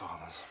his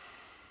father's.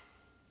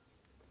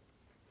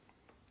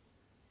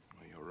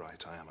 Well, you're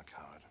right, I am a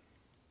coward.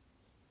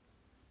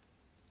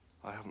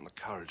 I haven't the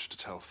courage to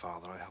tell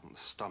Father I haven't the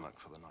stomach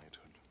for the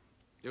knighthood.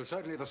 You've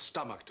certainly the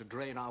stomach to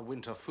drain our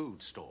winter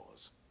food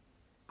stores.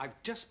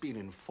 I've just been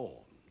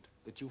informed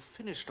that you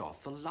finished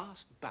off the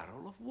last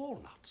barrel of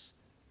walnuts.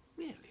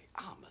 Really,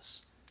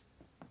 Armus,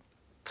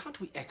 can't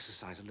we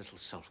exercise a little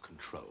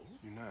self-control?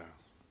 You know.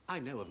 I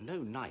know of no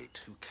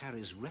knight who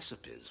carries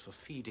recipes for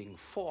feeding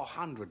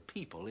 400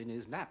 people in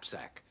his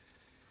knapsack.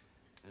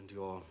 And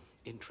your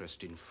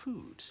interest in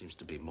food seems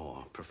to be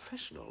more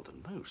professional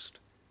than most.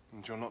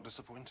 And you're not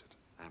disappointed?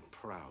 I'm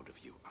proud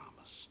of you,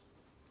 Armus,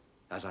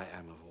 as I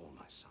am of all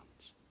my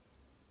sons.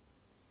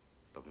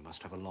 But we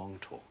must have a long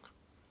talk.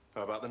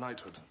 About the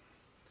knighthood?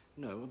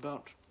 No,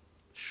 about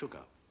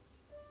sugar.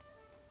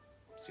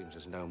 Seems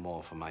there's no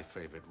more for my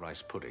favorite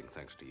rice pudding,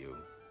 thanks to you.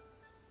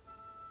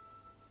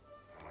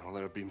 Well,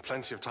 there have been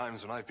plenty of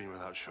times when I've been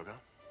without sugar.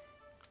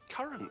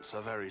 Currants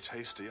are very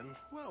tasty and,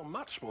 well,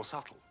 much more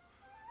subtle.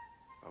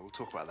 We'll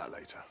talk about that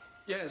later.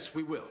 Yes,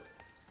 we will.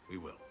 We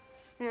will.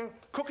 Yeah,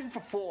 cooking for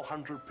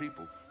 400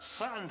 people,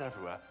 sand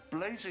everywhere,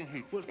 blazing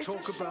heat. We'll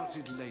talk about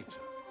it later.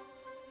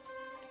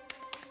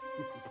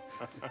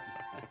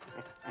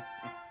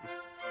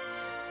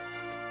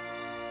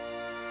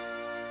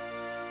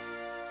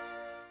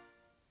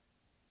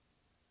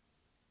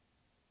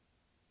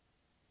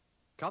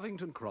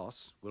 Covington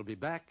Cross will be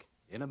back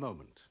in a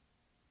moment.